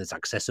having somewhere that's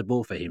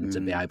accessible for him to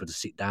be able to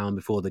sit down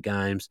before the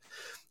games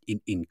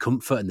in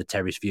comfort, and the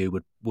terrace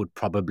view would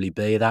probably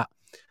be that.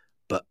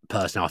 But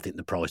personally, I think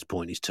the price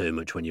point is too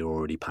much when you're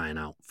already paying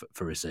out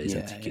for a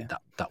season ticket. Yeah.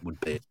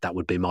 That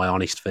would be my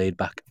honest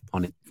feedback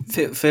on it.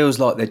 Feels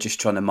like they're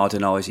just trying to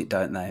modernise it,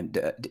 don't they?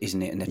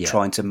 Isn't it? And they're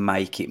trying to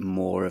make it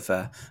more of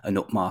an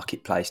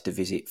upmarket place to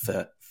visit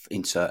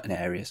in certain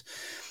areas.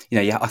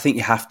 I think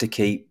you have to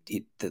keep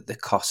the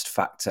cost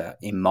factor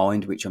in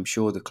mind, which I'm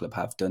sure the club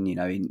have done,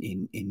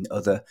 in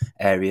other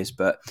areas.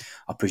 But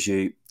I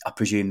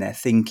presume their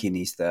thinking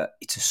is that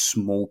it's a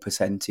small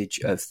percentage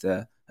of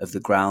the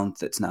ground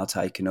that's now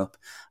taken up,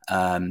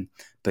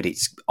 but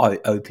it's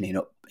opening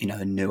up,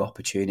 a new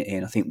opportunity.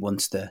 And I think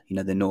once the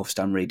North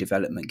Stand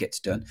redevelopment gets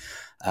done,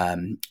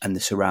 and the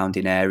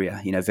surrounding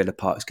area, Villa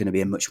Park is going to be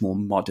a much more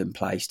modern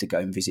place to go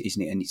and visit,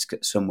 isn't it? And it's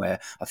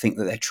somewhere I think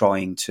that they're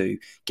trying to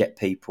get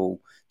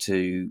people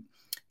to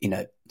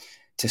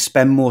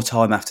spend more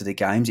time after the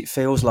games. It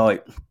feels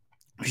like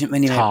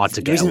it's hard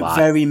to get away. There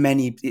aren't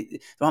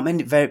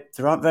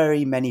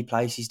very many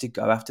places to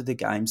go after the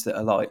games that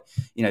are like,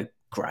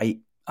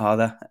 great, are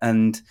there?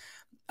 And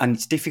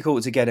it's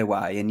difficult to get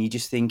away. And you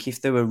just think,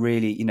 if there were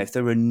really, if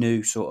there were a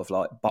new sort of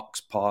like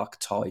box park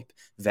type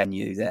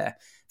venue there,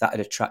 that would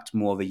attract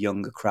more of a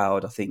younger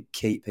crowd. I think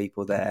keep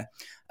people there.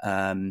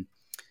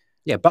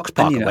 Box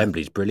park at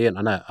Wembley's brilliant.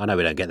 I know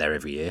we don't get there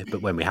every year,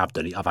 but when we have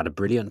done it, I've had a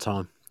brilliant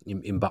time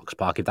in box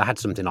park. If they had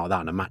something like that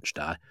on a match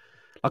day,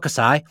 like I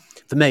say,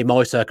 for me,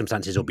 my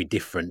circumstances will be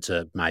different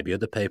to maybe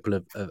other people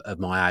of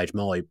my age.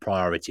 My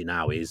priority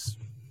now is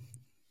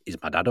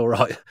my dad all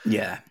right?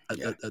 Yeah.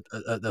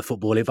 At the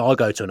football. If I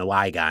go to an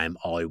away game,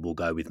 I will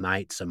go with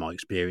mates, so my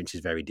experience is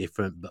very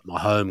different. But my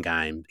home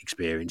game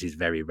experience is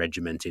very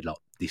regimented. Like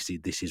this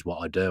is what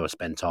I do. I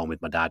spend time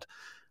with my dad.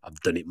 I've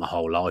done it my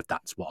whole life.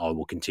 That's what I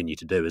will continue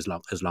to do as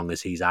long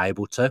as he's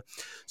able to.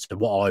 So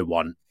what I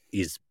want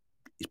is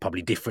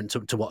probably different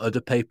to what other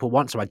people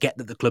want. So I get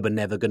that the club are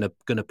never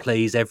gonna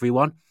please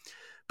everyone,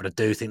 but I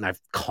do think they've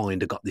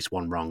kind of got this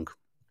one wrong.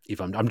 If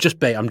I'm just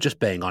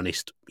being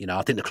honest,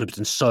 I think the club's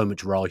done so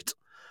much right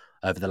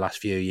over the last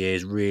few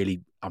years. Really,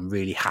 I'm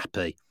really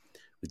happy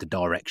with the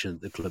direction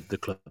that the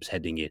club's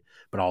heading in.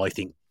 But I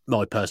think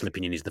my personal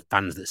opinion is the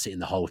fans that sit in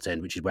the Holt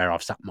End, which is where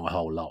I've sat my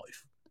whole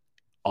life,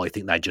 I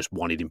think they just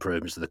wanted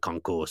improvements to the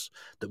concourse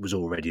that was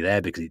already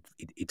there, because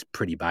it's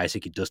pretty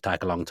basic. It does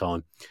take a long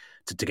time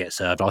to get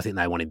served. I think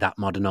they wanted that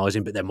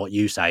modernising. But then what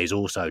you say is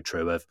also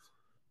true of,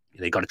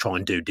 they've got to try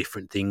and do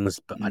different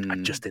things. But I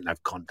just think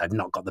they've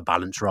not got the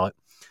balance right.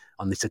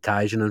 on this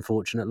occasion,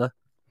 unfortunately.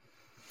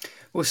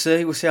 We'll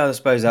see. We'll see how, I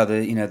suppose, how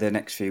the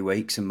next few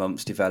weeks and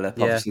months develop.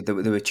 Yeah. Obviously, there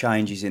were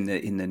changes in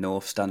the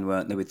North Stand,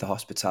 weren't there, with the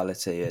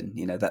hospitality, and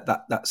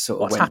that sort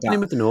of What's went happening down.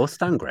 with the North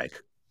Stand, Greg?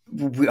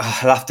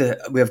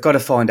 We've got to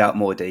find out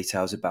more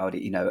details about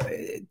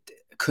it.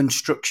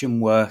 Construction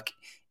work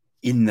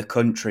in the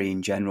country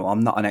in general.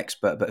 I'm not an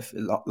expert, but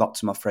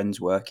lots of my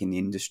friends work in the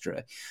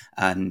industry,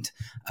 and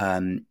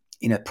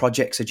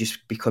projects are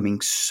just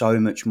becoming so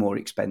much more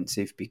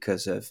expensive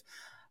because of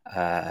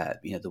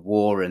the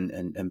war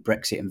and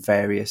Brexit and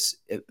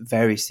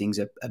various things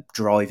are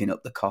driving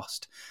up the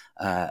cost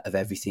of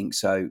everything.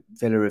 So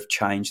Villa have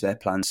changed their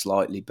plans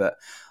slightly, but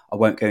I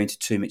won't go into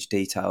too much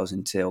details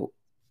until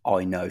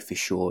I know for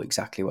sure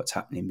exactly what's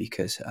happening,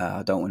 because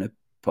I don't want to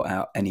put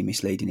out any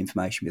misleading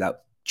information without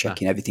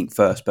checking everything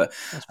first. But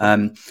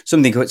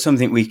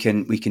something we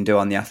can do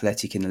on the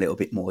Athletic in a little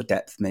bit more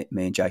depth, me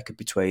and Jacob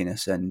between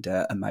us, and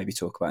maybe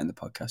talk about in the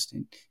podcast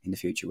in the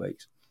future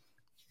weeks.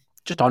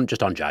 Just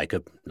on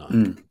Jacob.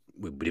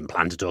 We didn't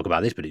plan to talk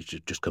about this, but it's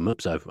just come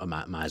up, so I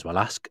might as well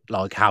ask.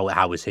 Like, how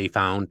has he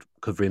found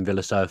covering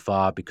Villa so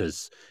far?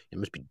 Because it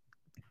must be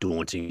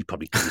daunting. You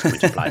probably coming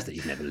to a place that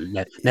you've never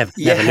lived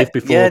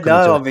before. Yeah,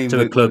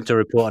 to a club to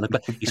report on a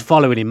club. He's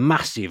following in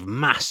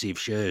massive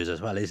shoes as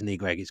well, isn't he,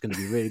 Greg? It's going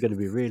to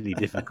be really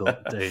difficult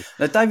to.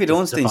 No, David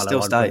Ornstein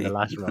still staying. The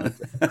last round.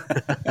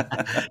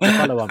 To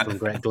follow on from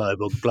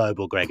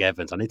global Greg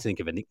Evans, I need to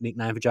think of a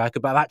nickname for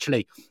Jacob. But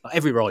actually,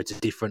 every writer's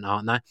different,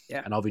 aren't they?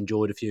 Yeah. And I've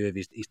enjoyed a few of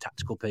his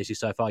tactical pieces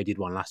so far. He did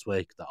one last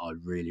week that I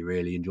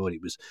really enjoyed.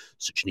 It was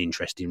such an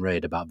interesting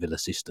read about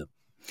Villa's system.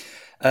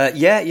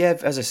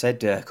 As I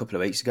said a couple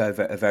of weeks ago,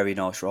 a very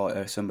nice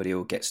writer, somebody who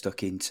will get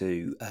stuck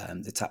into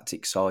the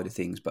tactics side of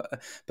things, but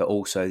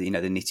also the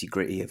nitty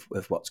gritty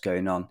of what's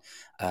going on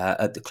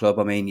at the club.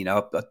 I mean,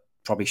 I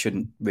probably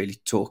shouldn't really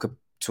talk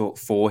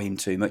for him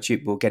too much.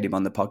 We'll get him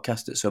on the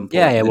podcast at some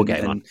point. We'll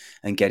get him on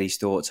and get his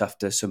thoughts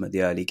after some of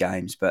the early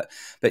games. But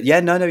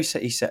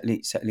he's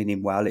settling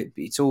in well.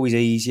 It's always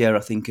easier, I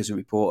think, as a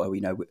reporter.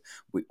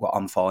 What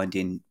I'm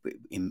finding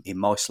in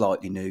my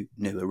slightly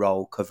newer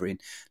role, covering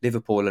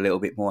Liverpool a little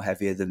bit more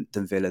heavier than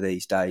Villa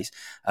these days.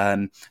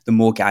 The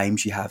more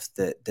games you have,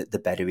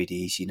 the better it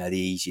is. The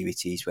easier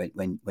it is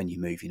when you're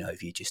moving over.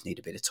 You just need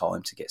a bit of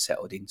time to get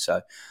settled in.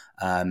 So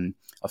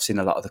I've seen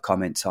a lot of the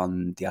comments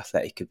on The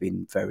Athletic have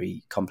been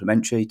very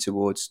complimentary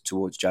towards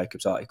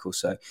Jacob's article.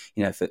 So,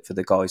 for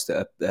the guys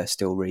that are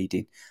still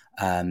reading,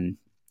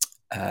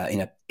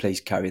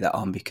 please carry that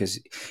on, because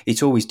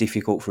it's always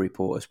difficult for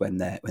reporters when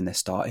they're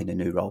starting a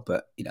new role.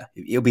 But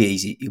it'll be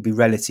easy. It'll be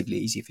relatively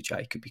easy for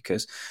Jacob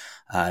because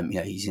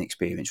he's an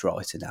experienced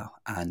writer now,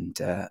 and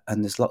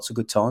there's lots of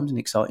good times and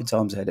exciting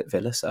times ahead at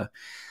Villa. So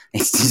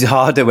it's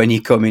harder when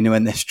you come in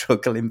when they're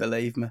struggling.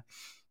 Believe me.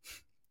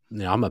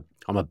 Yeah, I'm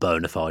a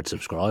bona fide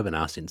subscriber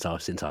now since I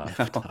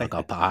have to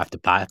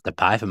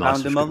pay for my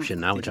subscription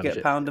now. Did you get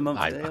a £1 a month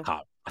deal?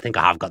 I think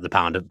I have got the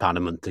pound a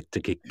month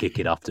to kick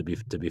it off. To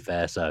be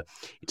fair, so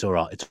it's all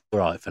right. It's all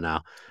right for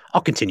now.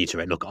 I'll continue to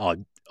read. Look, I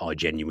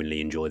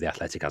genuinely enjoy The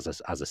Athletic.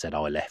 As I said,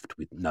 I left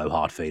with no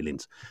hard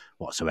feelings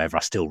whatsoever.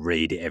 I still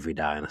read it every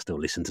day and I still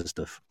listen to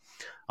stuff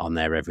on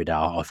there every day.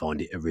 I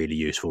find it a really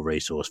useful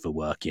resource for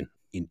working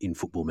in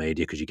football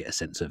media, because you get a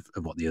sense of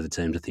what the other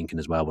teams are thinking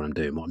as well when I'm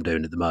doing what I'm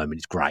doing at the moment.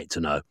 It's great to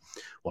know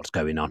what's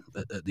going on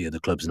at the other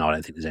clubs, and I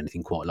don't think there's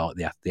anything quite like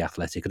the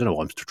Athletic. I don't know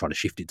why I'm trying to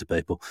shift it to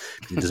people.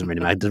 It doesn't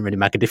really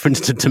make a difference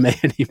to me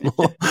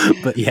anymore.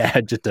 But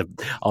yeah,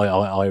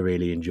 I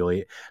really enjoy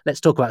it. Let's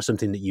talk about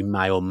something that you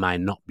may or may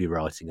not be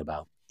writing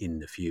about in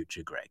the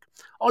future, Greg.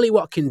 Ollie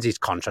Watkins'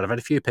 contract. I've had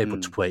a few people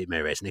tweet me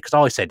recently, because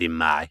I said in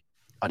May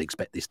I'd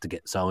expect this to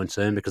get signed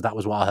soon, because that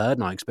was what I heard,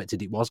 and I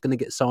expected it was going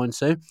to get signed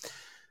soon.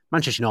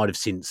 Manchester United have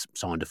since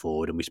signed a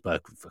forward, and we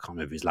spoke, I can't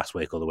remember if it was last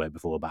week or the week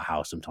before, about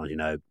how sometimes,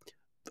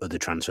 other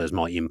transfers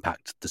might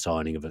impact the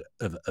signing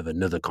of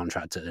another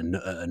contract at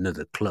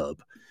another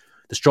club.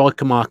 The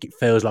striker market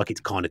feels like it's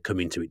kind of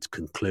coming to its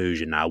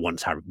conclusion now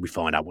once we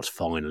find out what's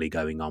finally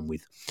going on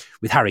with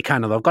Harry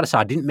Kane. Although I've got to say,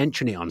 I didn't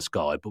mention it on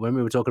Sky, but when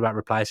we were talking about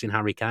replacing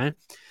Harry Kane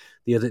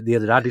the other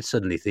day, I did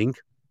suddenly think,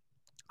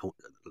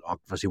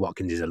 obviously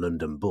Watkins is a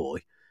London boy.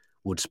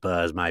 Would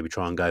Spurs maybe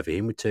try and go for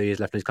him with 2 years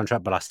left in his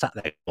contract? But I sat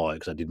there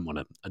quiet because I didn't want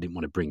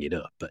to bring it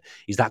up. But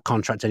is that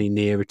contract any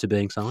nearer to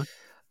being signed?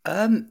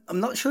 I'm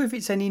not sure if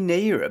it's any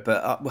nearer,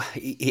 but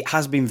it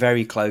has been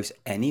very close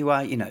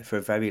anyway. For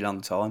a very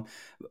long time.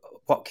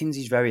 Watkins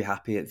is very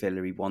happy at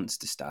Villa. He wants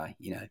to stay.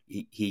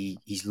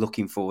 He's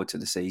looking forward to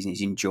the season.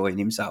 He's enjoying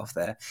himself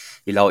there.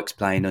 He likes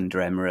playing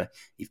under Emery.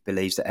 He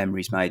believes that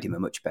Emery's made him a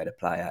much better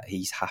player.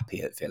 He's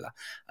happy at Villa.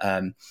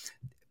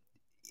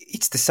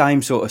 It's the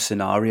same sort of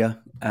scenario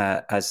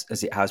as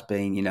it has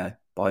been.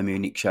 Bayern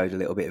Munich showed a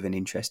little bit of an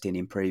interest in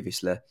him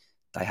previously.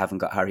 They haven't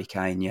got Harry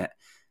Kane yet.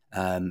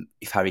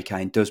 If Harry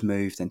Kane does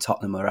move, then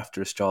Tottenham are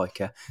after a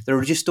striker. There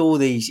are just all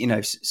these,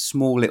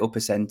 small little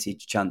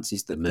percentage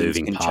chances that things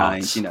can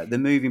change. The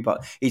moving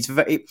part. It's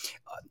very,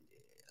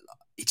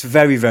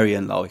 very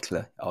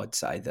unlikely, I'd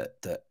say,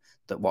 that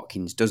that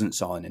Watkins doesn't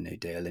sign a new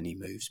deal and he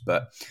moves.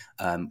 But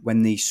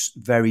when these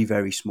very,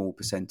 very small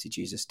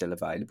percentages are still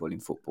available in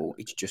football,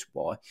 it's just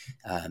why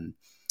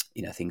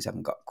things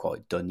haven't got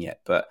quite done yet.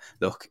 But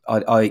look,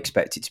 I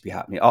expect it to be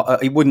happening.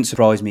 It wouldn't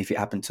surprise me if it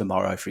happened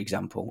tomorrow, for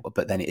example.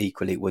 But then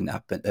it wouldn't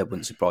happen. It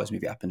wouldn't surprise me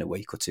if it happened a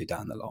week or two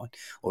down the line,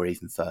 or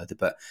even further.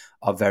 But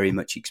I very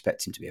much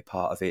expect him to be a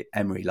part of it.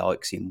 Emery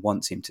likes him,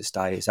 wants him to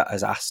stay.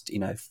 Has asked,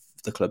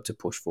 the club to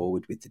push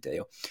forward with the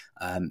deal,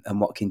 and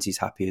Watkins is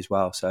happy as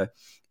well. So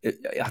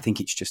I think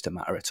it's just a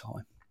matter of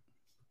time.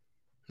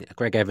 Yeah,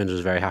 Greg Evans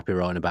was very happy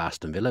writing about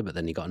Aston Villa, but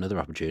then he got another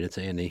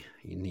opportunity, and he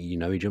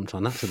jumped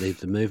on that. So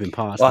the moving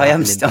parts. Well, I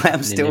am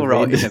still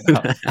writing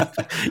about.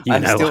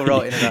 I'm still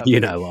writing about. You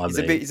know what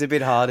I mean. It's a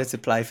bit harder to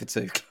play for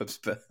two clubs,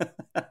 but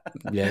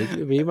yeah,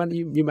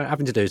 you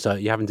having to do so.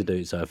 You're having to do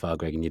it so far,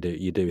 Greg, and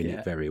you're doing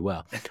it very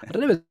well. I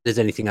don't know if there's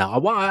anything else.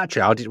 I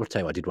did want to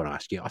tell you. I did want to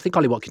ask you. I think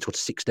Ollie Watkins scored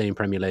 16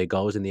 Premier League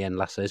goals in the end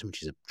last season,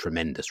 which is a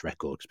tremendous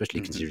record,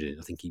 especially considering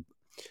I think he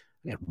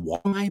had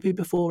one maybe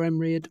before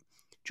Emery had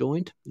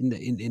joined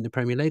in the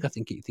Premier League. I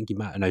think he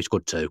might. No, he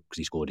scored two because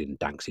he scored in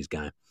Danks'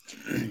 game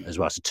as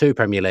well. So 2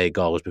 Premier League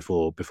goals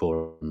before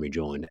Emery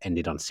joined,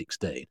 ended on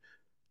 16.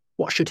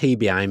 What should he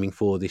be aiming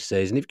for this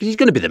season? Because he's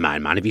going to be the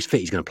main man. If he's fit,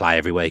 he's going to play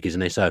every week, isn't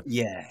he? So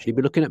yeah, should he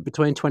be looking at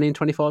between 20 and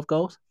 25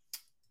 goals?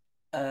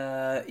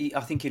 I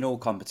think in all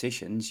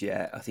competitions,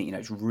 I think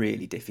it's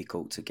really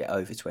difficult to get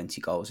over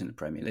 20 goals in the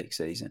Premier League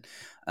season.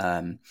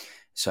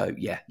 So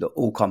look,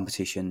 all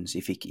competitions,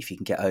 if he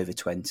can get over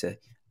 20.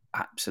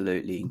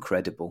 Absolutely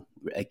incredible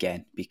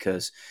again,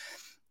 because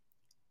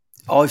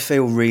I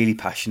feel really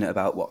passionate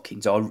about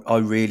Watkins. I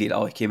really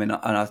like him, and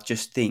I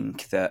just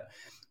think that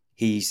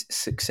his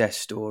success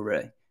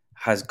story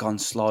has gone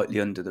slightly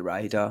under the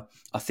radar.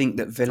 I think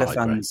that Villa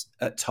fans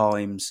at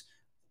times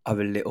are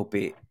a little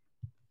bit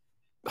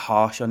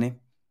harsh on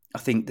him. I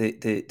think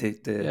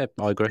I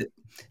agree.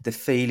 The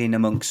feeling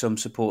amongst some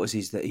supporters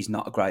is that he's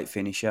not a great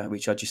finisher,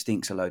 which I just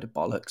think's a load of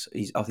bollocks.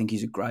 I think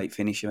he's a great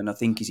finisher, and I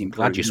think he's improved.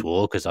 Glad you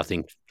swore, because I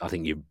think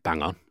you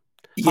bang on.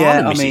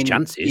 Yeah, I mean,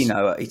 chances.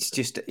 It's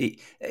just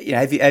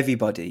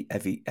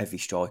every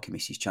striker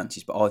misses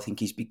chances, but I think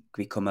he's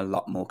become a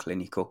lot more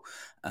clinical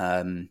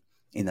in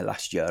the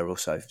last year or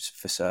so,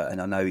 for certain.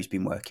 I know he's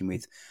been working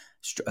with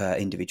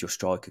individual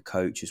striker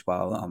coach as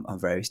well on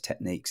various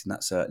techniques, and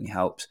that certainly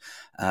helps.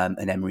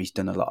 And Emery's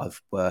done a lot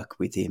of work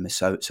with him,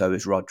 so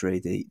has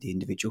Rodri, the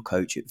individual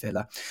coach at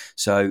Villa.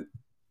 So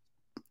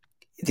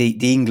the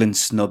England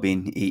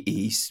snubbing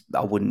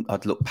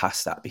I'd look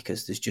past that,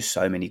 because there's just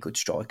so many good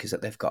strikers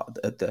that they've got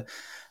at their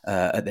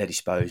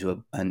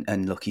disposal.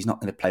 And look, he's not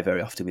going to play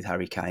very often with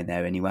Harry Kane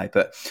there anyway.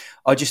 But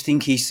I just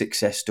think his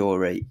success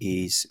story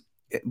is.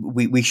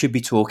 We should be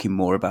talking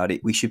more about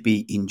it. We should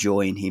be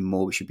enjoying him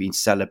more. We should be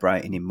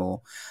celebrating him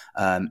more.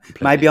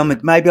 Maybe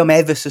I'm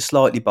ever so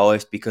slightly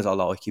biased because I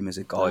like him as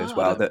a guy as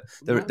well.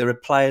 There are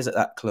players at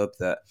that club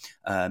that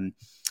I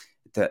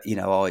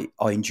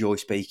enjoy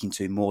speaking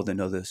to more than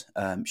others,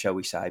 shall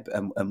we say?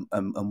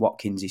 And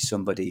Watkins is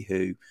somebody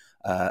who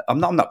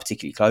I'm not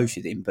particularly close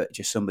with him, but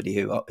just somebody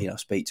who I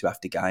speak to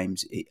after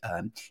games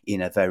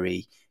in a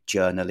very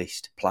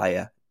journalist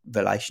player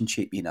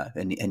relationship,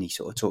 and he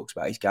sort of talks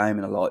about his game,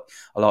 and I like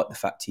the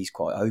fact he's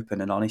quite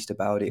open and honest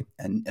about it,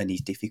 and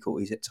his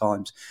difficulties at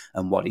times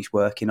and what he's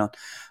working on.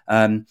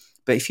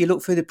 But if you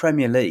look through the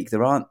Premier League,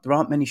 there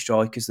aren't many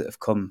strikers that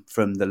have come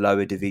from the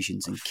lower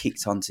divisions and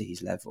kicked onto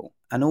his level.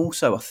 And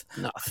also, I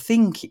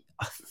think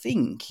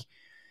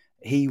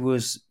he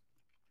was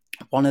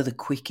one of the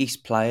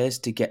quickest players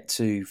to get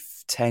to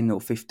 10 or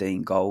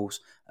 15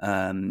 goals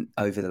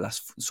over the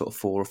last sort of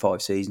 4 or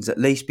 5 seasons, at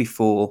least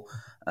before.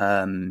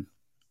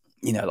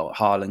 Like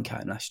Haaland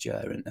came last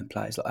year and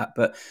players like that.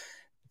 But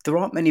there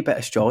aren't many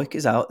better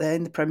strikers out there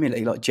in the Premier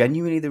League. Like,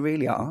 genuinely, there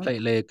really aren't.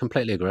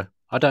 Completely agree.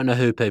 I don't know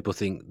who people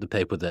think, the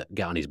people that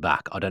get on his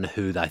back, I don't know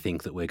who they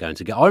think that we're going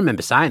to get. I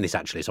remember saying this,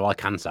 actually, so I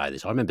can say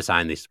this. I remember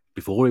saying this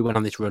before he went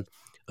on this run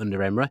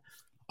under Emery.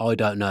 I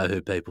don't know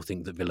who people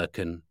think that Villa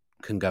can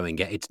go and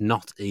get. It's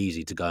not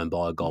easy to go and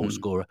buy a goal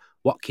scorer.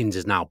 Watkins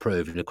has now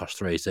proven across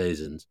 3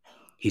 seasons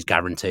he's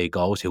guaranteed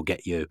goals. He'll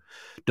get you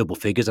double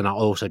figures. And I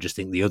also just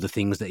think the other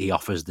things that he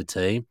offers the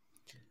team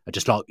are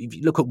just like, if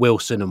you look at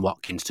Wilson and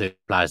Watkins, 2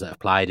 players that have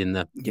played in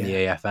the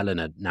EFL and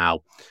are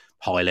now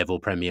high-level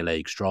Premier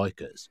League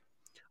strikers.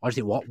 I just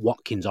think what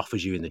Watkins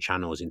offers you in the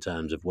channels in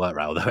terms of work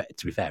rate, although,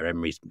 to be fair,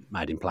 Emery's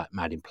made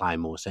him play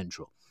more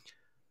central.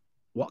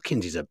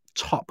 Watkins is a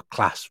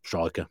top-class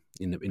striker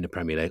in the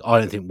Premier League. I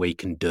don't think we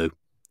can do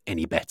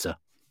any better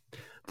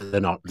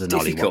than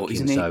Ollie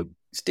Watkins. So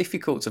it's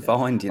difficult to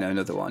find,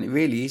 another one. It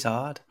really is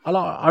hard.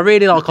 I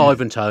really like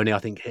Ivan Toney. I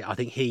think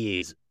he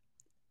is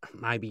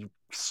maybe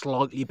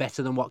slightly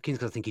better than Watkins,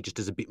 because I think he just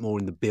does a bit more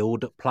in the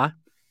build-up play.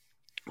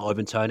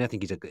 Ivan Toney, I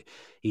think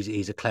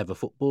he's a clever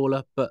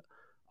footballer, but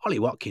Ollie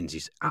Watkins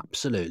is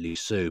absolutely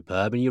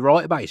superb. And you're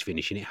right about his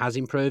finishing; it has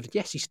improved.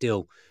 Yes, he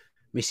still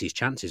misses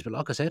chances, but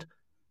like I said,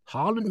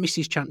 Haaland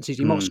misses chances.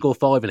 He might score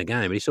 5 in a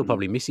game, but he still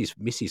probably misses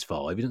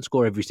 5. He doesn't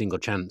score every single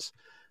chance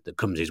that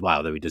comes his way,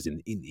 although he does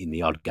in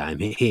the odd game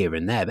here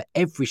and there. But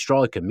every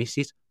striker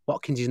misses.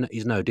 Watkins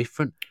is no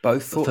different.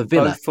 Both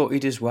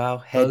footed as well.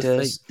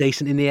 Headers,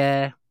 decent in the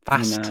air,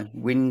 fast.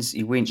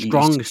 He wins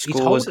strong. He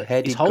scores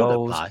headed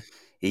goals. Play.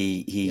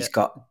 He's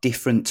got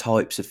different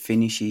types of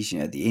finishes.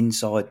 The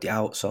inside, the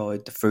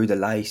outside, through the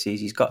laces.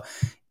 He's got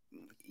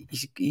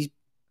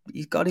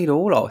it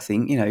all. I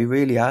think he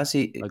really has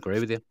it. I agree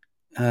with you.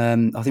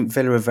 I think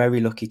Villa are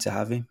very lucky to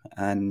have him,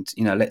 and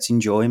let's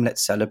enjoy him.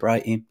 Let's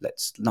celebrate him.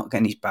 Let's not get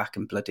on his back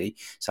and bloody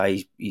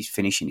say his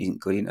finishing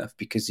isn't good enough,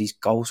 because his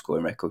goal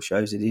scoring record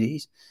shows that it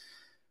is.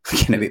 I'm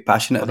getting a bit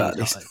passionate about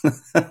this.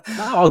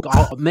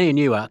 Me and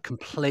you are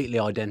completely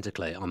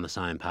identically on the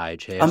same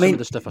page here. Some of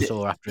the stuff I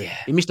saw after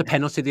he missed a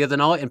penalty the other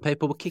night, and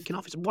people were kicking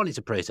off. One, it's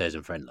a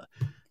pre-season friendly.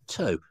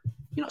 Two,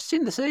 you're not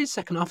seeing the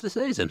second half of the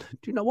season. Do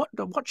you know what?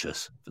 Watch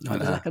us for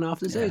the second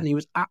half of the season. He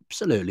was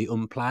absolutely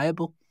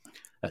unplayable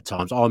at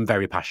times. I'm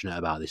very passionate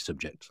about this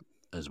subject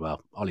as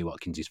well. Ollie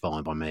Watkins is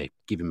fine by me.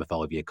 Give him a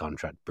 5-year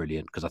contract,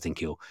 brilliant, because I think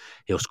he'll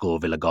score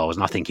Villa goals,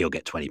 and I think he'll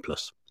get 20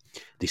 plus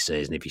this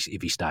season if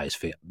he stays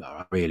fit.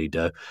 I really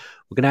do.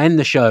 We're going to end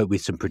the show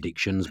with some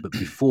predictions, but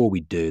before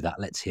we do that,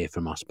 let's hear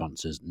from our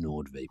sponsors,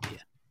 NordVPN.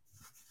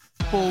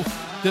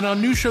 Then our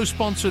new show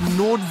sponsor,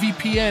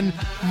 NordVPN,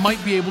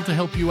 might be able to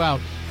help you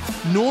out.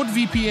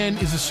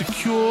 NordVPN is a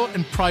secure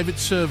and private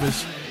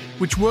service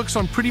which works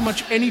on pretty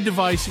much any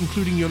device,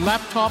 including your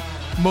laptop,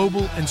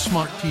 mobile, and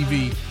smart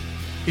TV.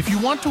 If you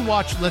want to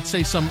watch, let's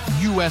say, some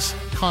US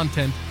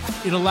content,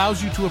 it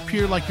allows you to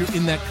appear like you're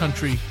in that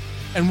country.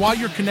 And while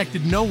you're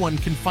connected, no one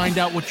can find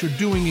out what you're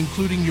doing,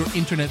 including your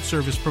internet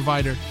service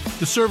provider.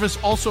 The service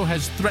also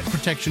has threat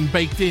protection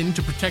baked in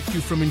to protect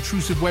you from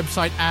intrusive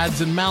website ads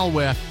and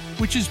malware,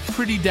 which is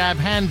pretty dab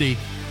handy.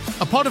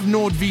 A part of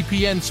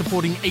NordVPN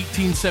supporting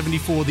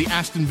 1874, the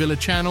Aston Villa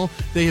channel,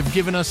 they have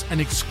given us an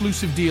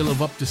exclusive deal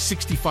of up to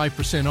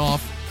 65%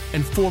 off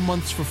and 4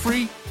 months for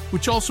free,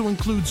 which also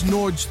includes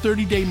Nord's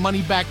 30-day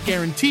money-back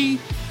guarantee.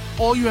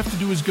 All you have to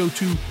do is go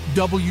to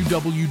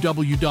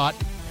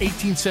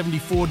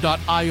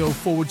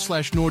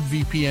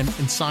www.1874.io/NordVPN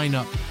and sign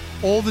up.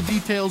 All the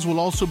details will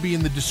also be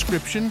in the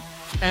description.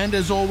 And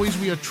as always,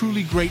 we are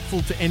truly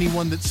grateful to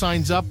anyone that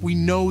signs up. We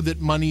know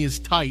that money is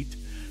tight.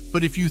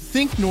 But if you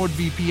think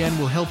NordVPN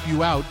will help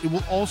you out, it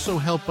will also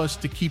help us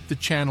to keep the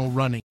channel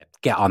running.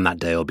 Get on that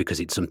deal, because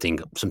it's something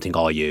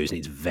I use, and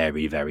it's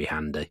very, very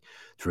handy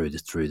through the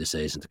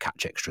season to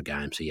catch extra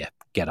games. So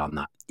get on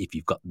that if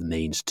you've got the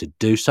means to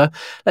do so.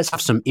 Let's have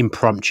some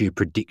impromptu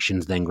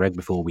predictions then, Greg,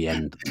 before we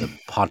end the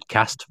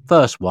podcast.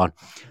 First one,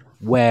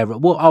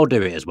 I'll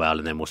do it as well,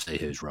 and then we'll see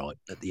who's right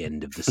at the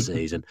end of the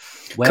season.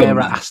 Where are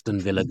Aston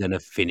Villa going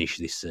to finish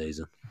this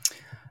season?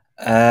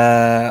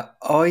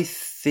 I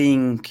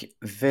think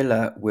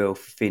Villa will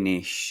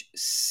finish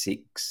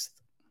 6th.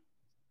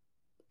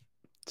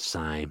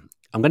 Same.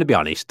 I'm going to be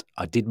honest.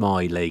 I did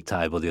my league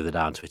table the other day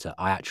on Twitter.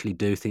 I actually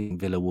do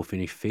think Villa will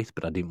finish 5th,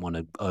 but I didn't want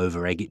to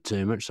over-egg it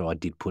too much, so I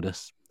did put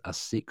us as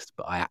 6th,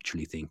 but I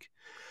actually think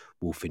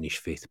we'll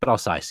finish 5th. But I'll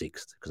say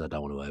 6th because I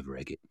don't want to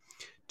over-egg it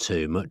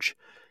too much.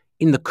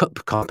 In the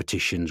cup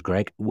competitions,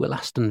 Greg, will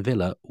Aston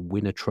Villa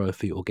win a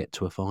trophy or get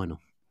to a final?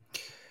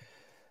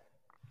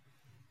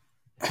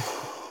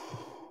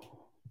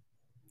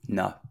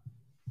 No.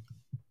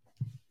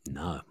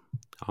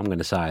 I'm going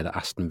to say that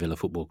Aston Villa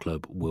Football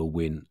Club will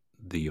win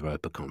the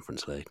Europa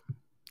Conference League.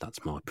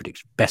 That's my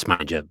prediction. Best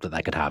manager that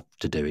they could have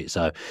to do it.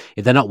 So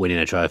if they're not winning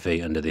a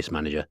trophy under this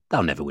manager,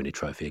 they'll never win a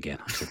trophy again.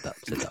 I've said that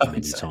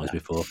many times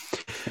before.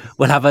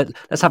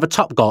 Let's have a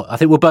top goal. I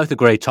think we'll both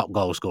agree top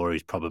goal scorer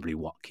is probably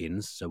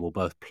Watkins. So we'll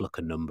both pluck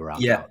a number out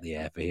the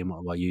air for him.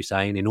 What are you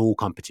saying? In all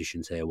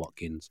competitions here,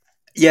 Watkins.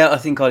 Yeah, I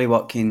think Ollie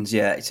Watkins.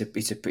 Yeah, it's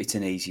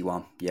an easy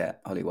one. Yeah,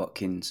 Ollie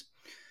Watkins.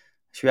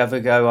 Should we have a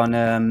go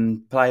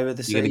on player of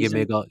the season? You're going to give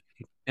me a goal.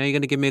 You're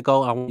going to give me a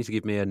goal. I want you to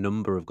give me a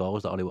number of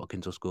goals that Ollie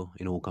Watkins will score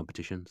in all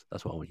competitions.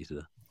 That's what I want you to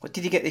do. What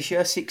did he get this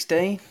year?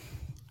 16? It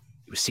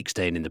was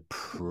 16 in the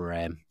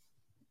Prem.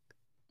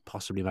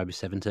 Possibly maybe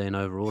 17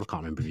 overall. I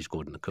can't remember if he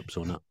scored in the Cups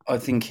or not. I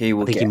think he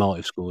might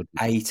have scored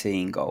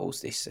 18 goals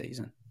this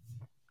season.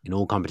 In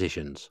all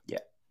competitions? Yeah.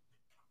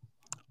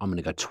 I'm going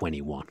to go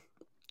 21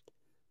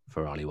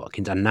 for Ollie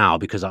Watkins. And now,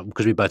 because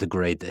we both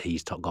agreed that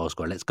he's top goal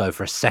scorer, let's go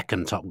for a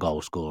second top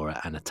goal scorer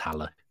and a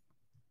tally.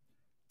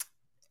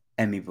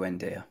 Emi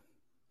Buendia.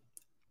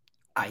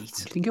 8. Do you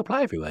think he'll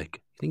play every week? I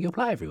think he'll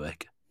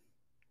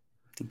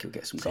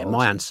get some goals.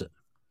 My answer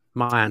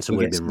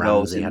would have been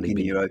Ramsey. In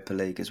the Europa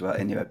League as well,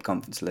 in the Europa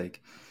Conference League.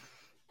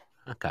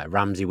 Okay,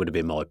 Ramsey would have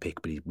been my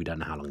pick, but we don't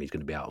know how long he's going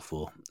to be out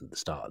for at the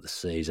start of the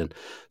season.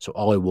 So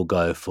I will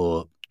go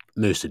for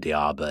Moussa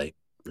Diaby,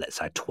 let's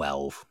say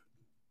 12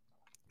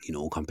 in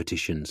all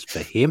competitions for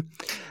him.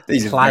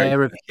 These are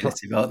very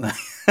speculative, aren't they?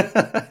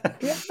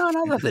 Yeah,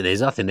 no, I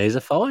think these are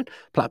fine.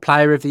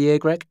 Player of the year,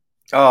 Greg?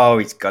 Oh,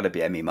 it's got to be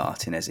Emi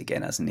Martinez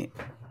again, hasn't it?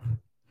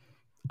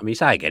 I mean,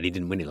 say again, he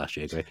didn't win it last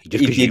year, Greg. He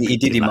did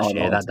him last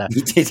year.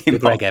 The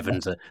Greg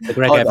Evans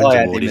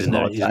award is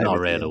not a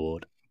real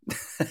award.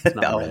 It's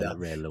not a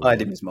real award. I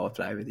had him as my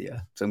player of the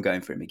year, so I'm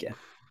going for him again.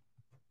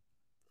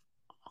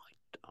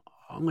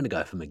 I'm going to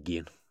go for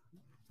McGinn.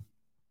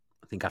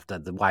 I think after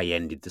the way he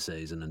ended the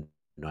season and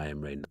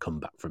Emery and the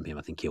comeback from him,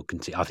 I think he'll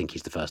continue. I think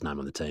he's the first name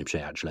on the team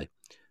sheet, actually.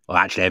 Well,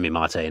 actually, Emi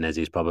Martinez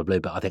is probably,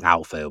 but I think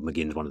outfield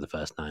McGinn's one of the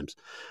first names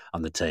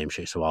on the team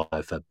sheet. So I'll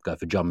go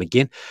for John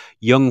McGinn.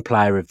 Young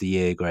Player of the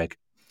Year, Greg.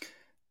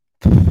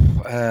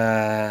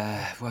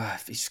 Well,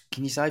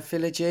 can you say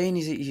Philogene?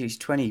 He's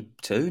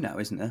 22 now,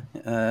 isn't he?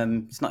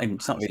 It's not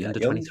really under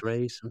young.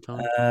 23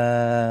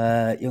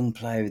 sometimes. Young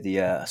Player of the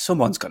Year.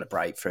 Someone's got to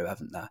break through,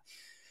 haven't they?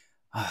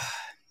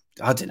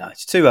 I don't know.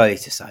 It's too early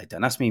to say.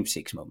 Don't ask me in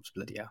 6 months,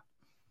 bloody hell.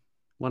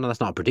 Well, no,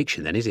 that's not a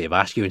prediction then, is it? If I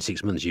ask you in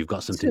 6 months, you've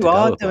got something it's to too go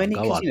hard, upon.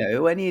 Because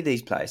any of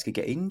these players could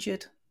get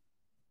injured.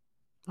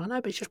 I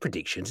know, but it's just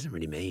predictions. It doesn't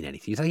really mean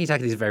anything. You're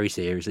taking this very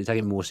seriously. You're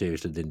taking it more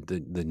seriously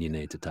than you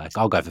need to take.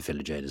 I'll go for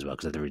Philogene as well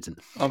because there isn't.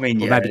 I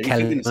mean, or yeah, maybe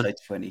Kellyman. Say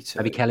 22.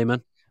 Maybe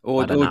Kellyman.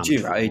 Or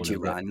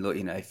Duran. Look,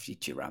 if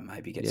Duran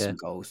maybe gets some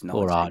goals.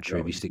 Or Archer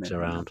if he sticks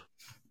around.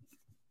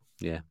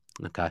 Yeah.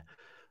 Okay.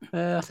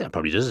 I think that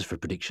probably does it for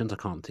predictions. I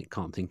can't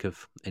think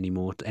of any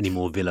more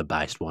Villa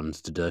based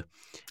ones to do.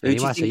 Who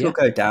do you think will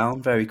go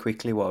down very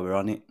quickly while we're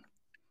on it?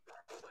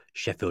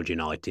 Sheffield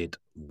United,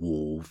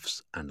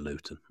 Wolves, and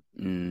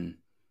Luton.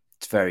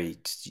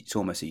 It's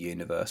almost a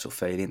universal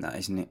feeling, that,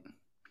 isn't it?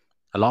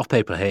 A lot of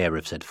people here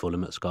have said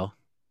Fulham at Sky.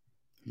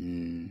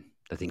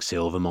 They think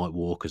Silva might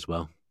walk as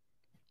well,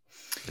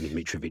 and if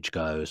Mitrovic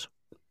goes.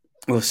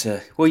 We'll see.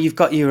 Well, you've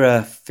got your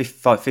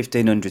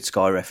 1,500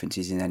 Sky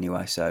references in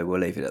anyway, so we'll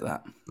leave it at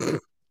that.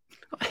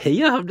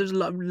 Yeah, it was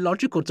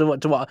logical to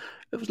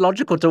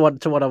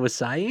what I was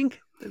saying.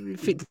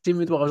 It fits in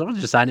with what I was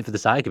just saying it for the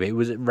sake of it. It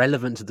was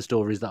relevant to the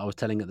stories that I was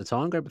telling at the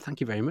time, Greg. But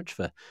thank you very much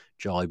for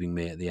jibing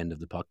me at the end of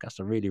the podcast.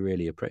 I really,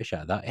 really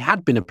appreciate that. It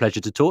had been a pleasure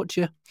to talk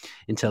to you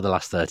until the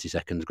last 30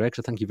 seconds, Greg.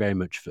 So thank you very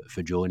much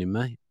for joining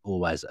me.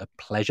 Always a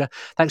pleasure.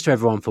 Thanks to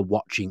everyone for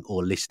watching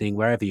or listening,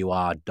 wherever you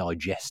are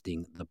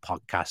digesting the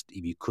podcast.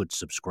 If you could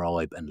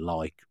subscribe and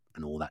like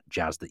and all that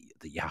jazz that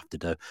you have to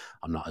do.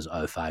 I'm not as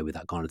au fait with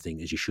that kind of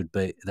thing as I should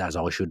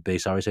be.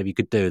 Sorry. So if you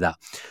could do that,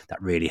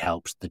 that really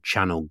helps the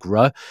channel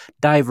grow.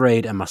 Dave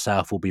Reed and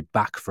myself will be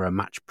back for a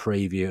match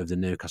preview of the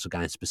Newcastle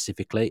game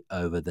specifically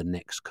over the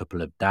next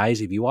couple of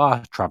days. If you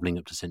are travelling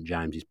up to St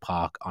James's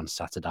Park on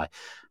Saturday,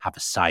 have a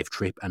safe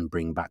trip and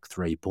bring back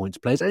 3 points,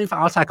 please. And in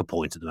fact, I'll take a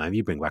point at the moment.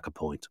 You bring back a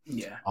point.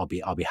 Yeah, I'll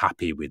be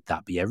happy with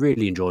that. But yeah,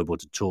 really enjoyable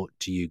to talk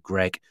to you,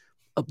 Greg,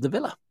 up the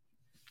Villa.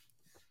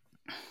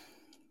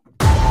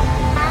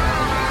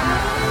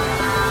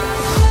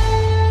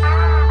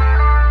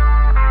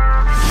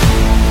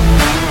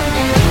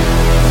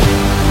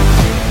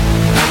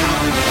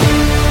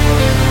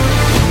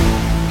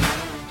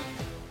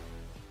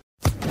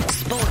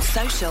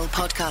 Social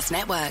Podcast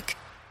Network.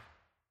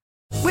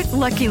 With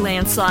Lucky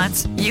Land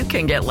Slots, you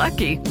can get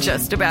lucky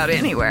just about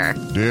anywhere.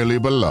 Dearly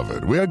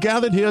beloved, we are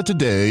gathered here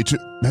today to...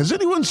 Has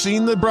anyone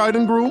seen the bride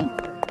and groom?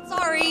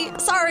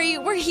 Sorry,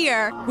 we're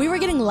here. We were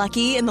getting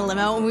lucky in the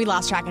limo and we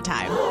lost track of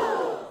time.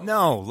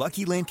 No,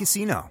 Lucky Land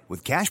Casino,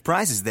 with cash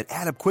prizes that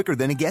add up quicker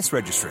than a guest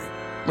registry.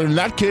 In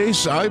that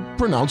case, I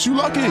pronounce you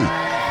lucky.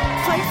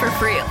 Play for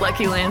free at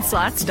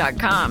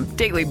LuckyLandSlots.com.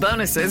 Daily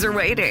bonuses are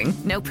waiting.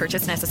 No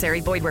purchase necessary.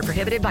 Void where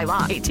prohibited by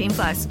law.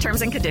 18+.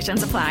 Terms and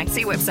conditions apply.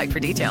 See website for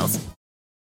details.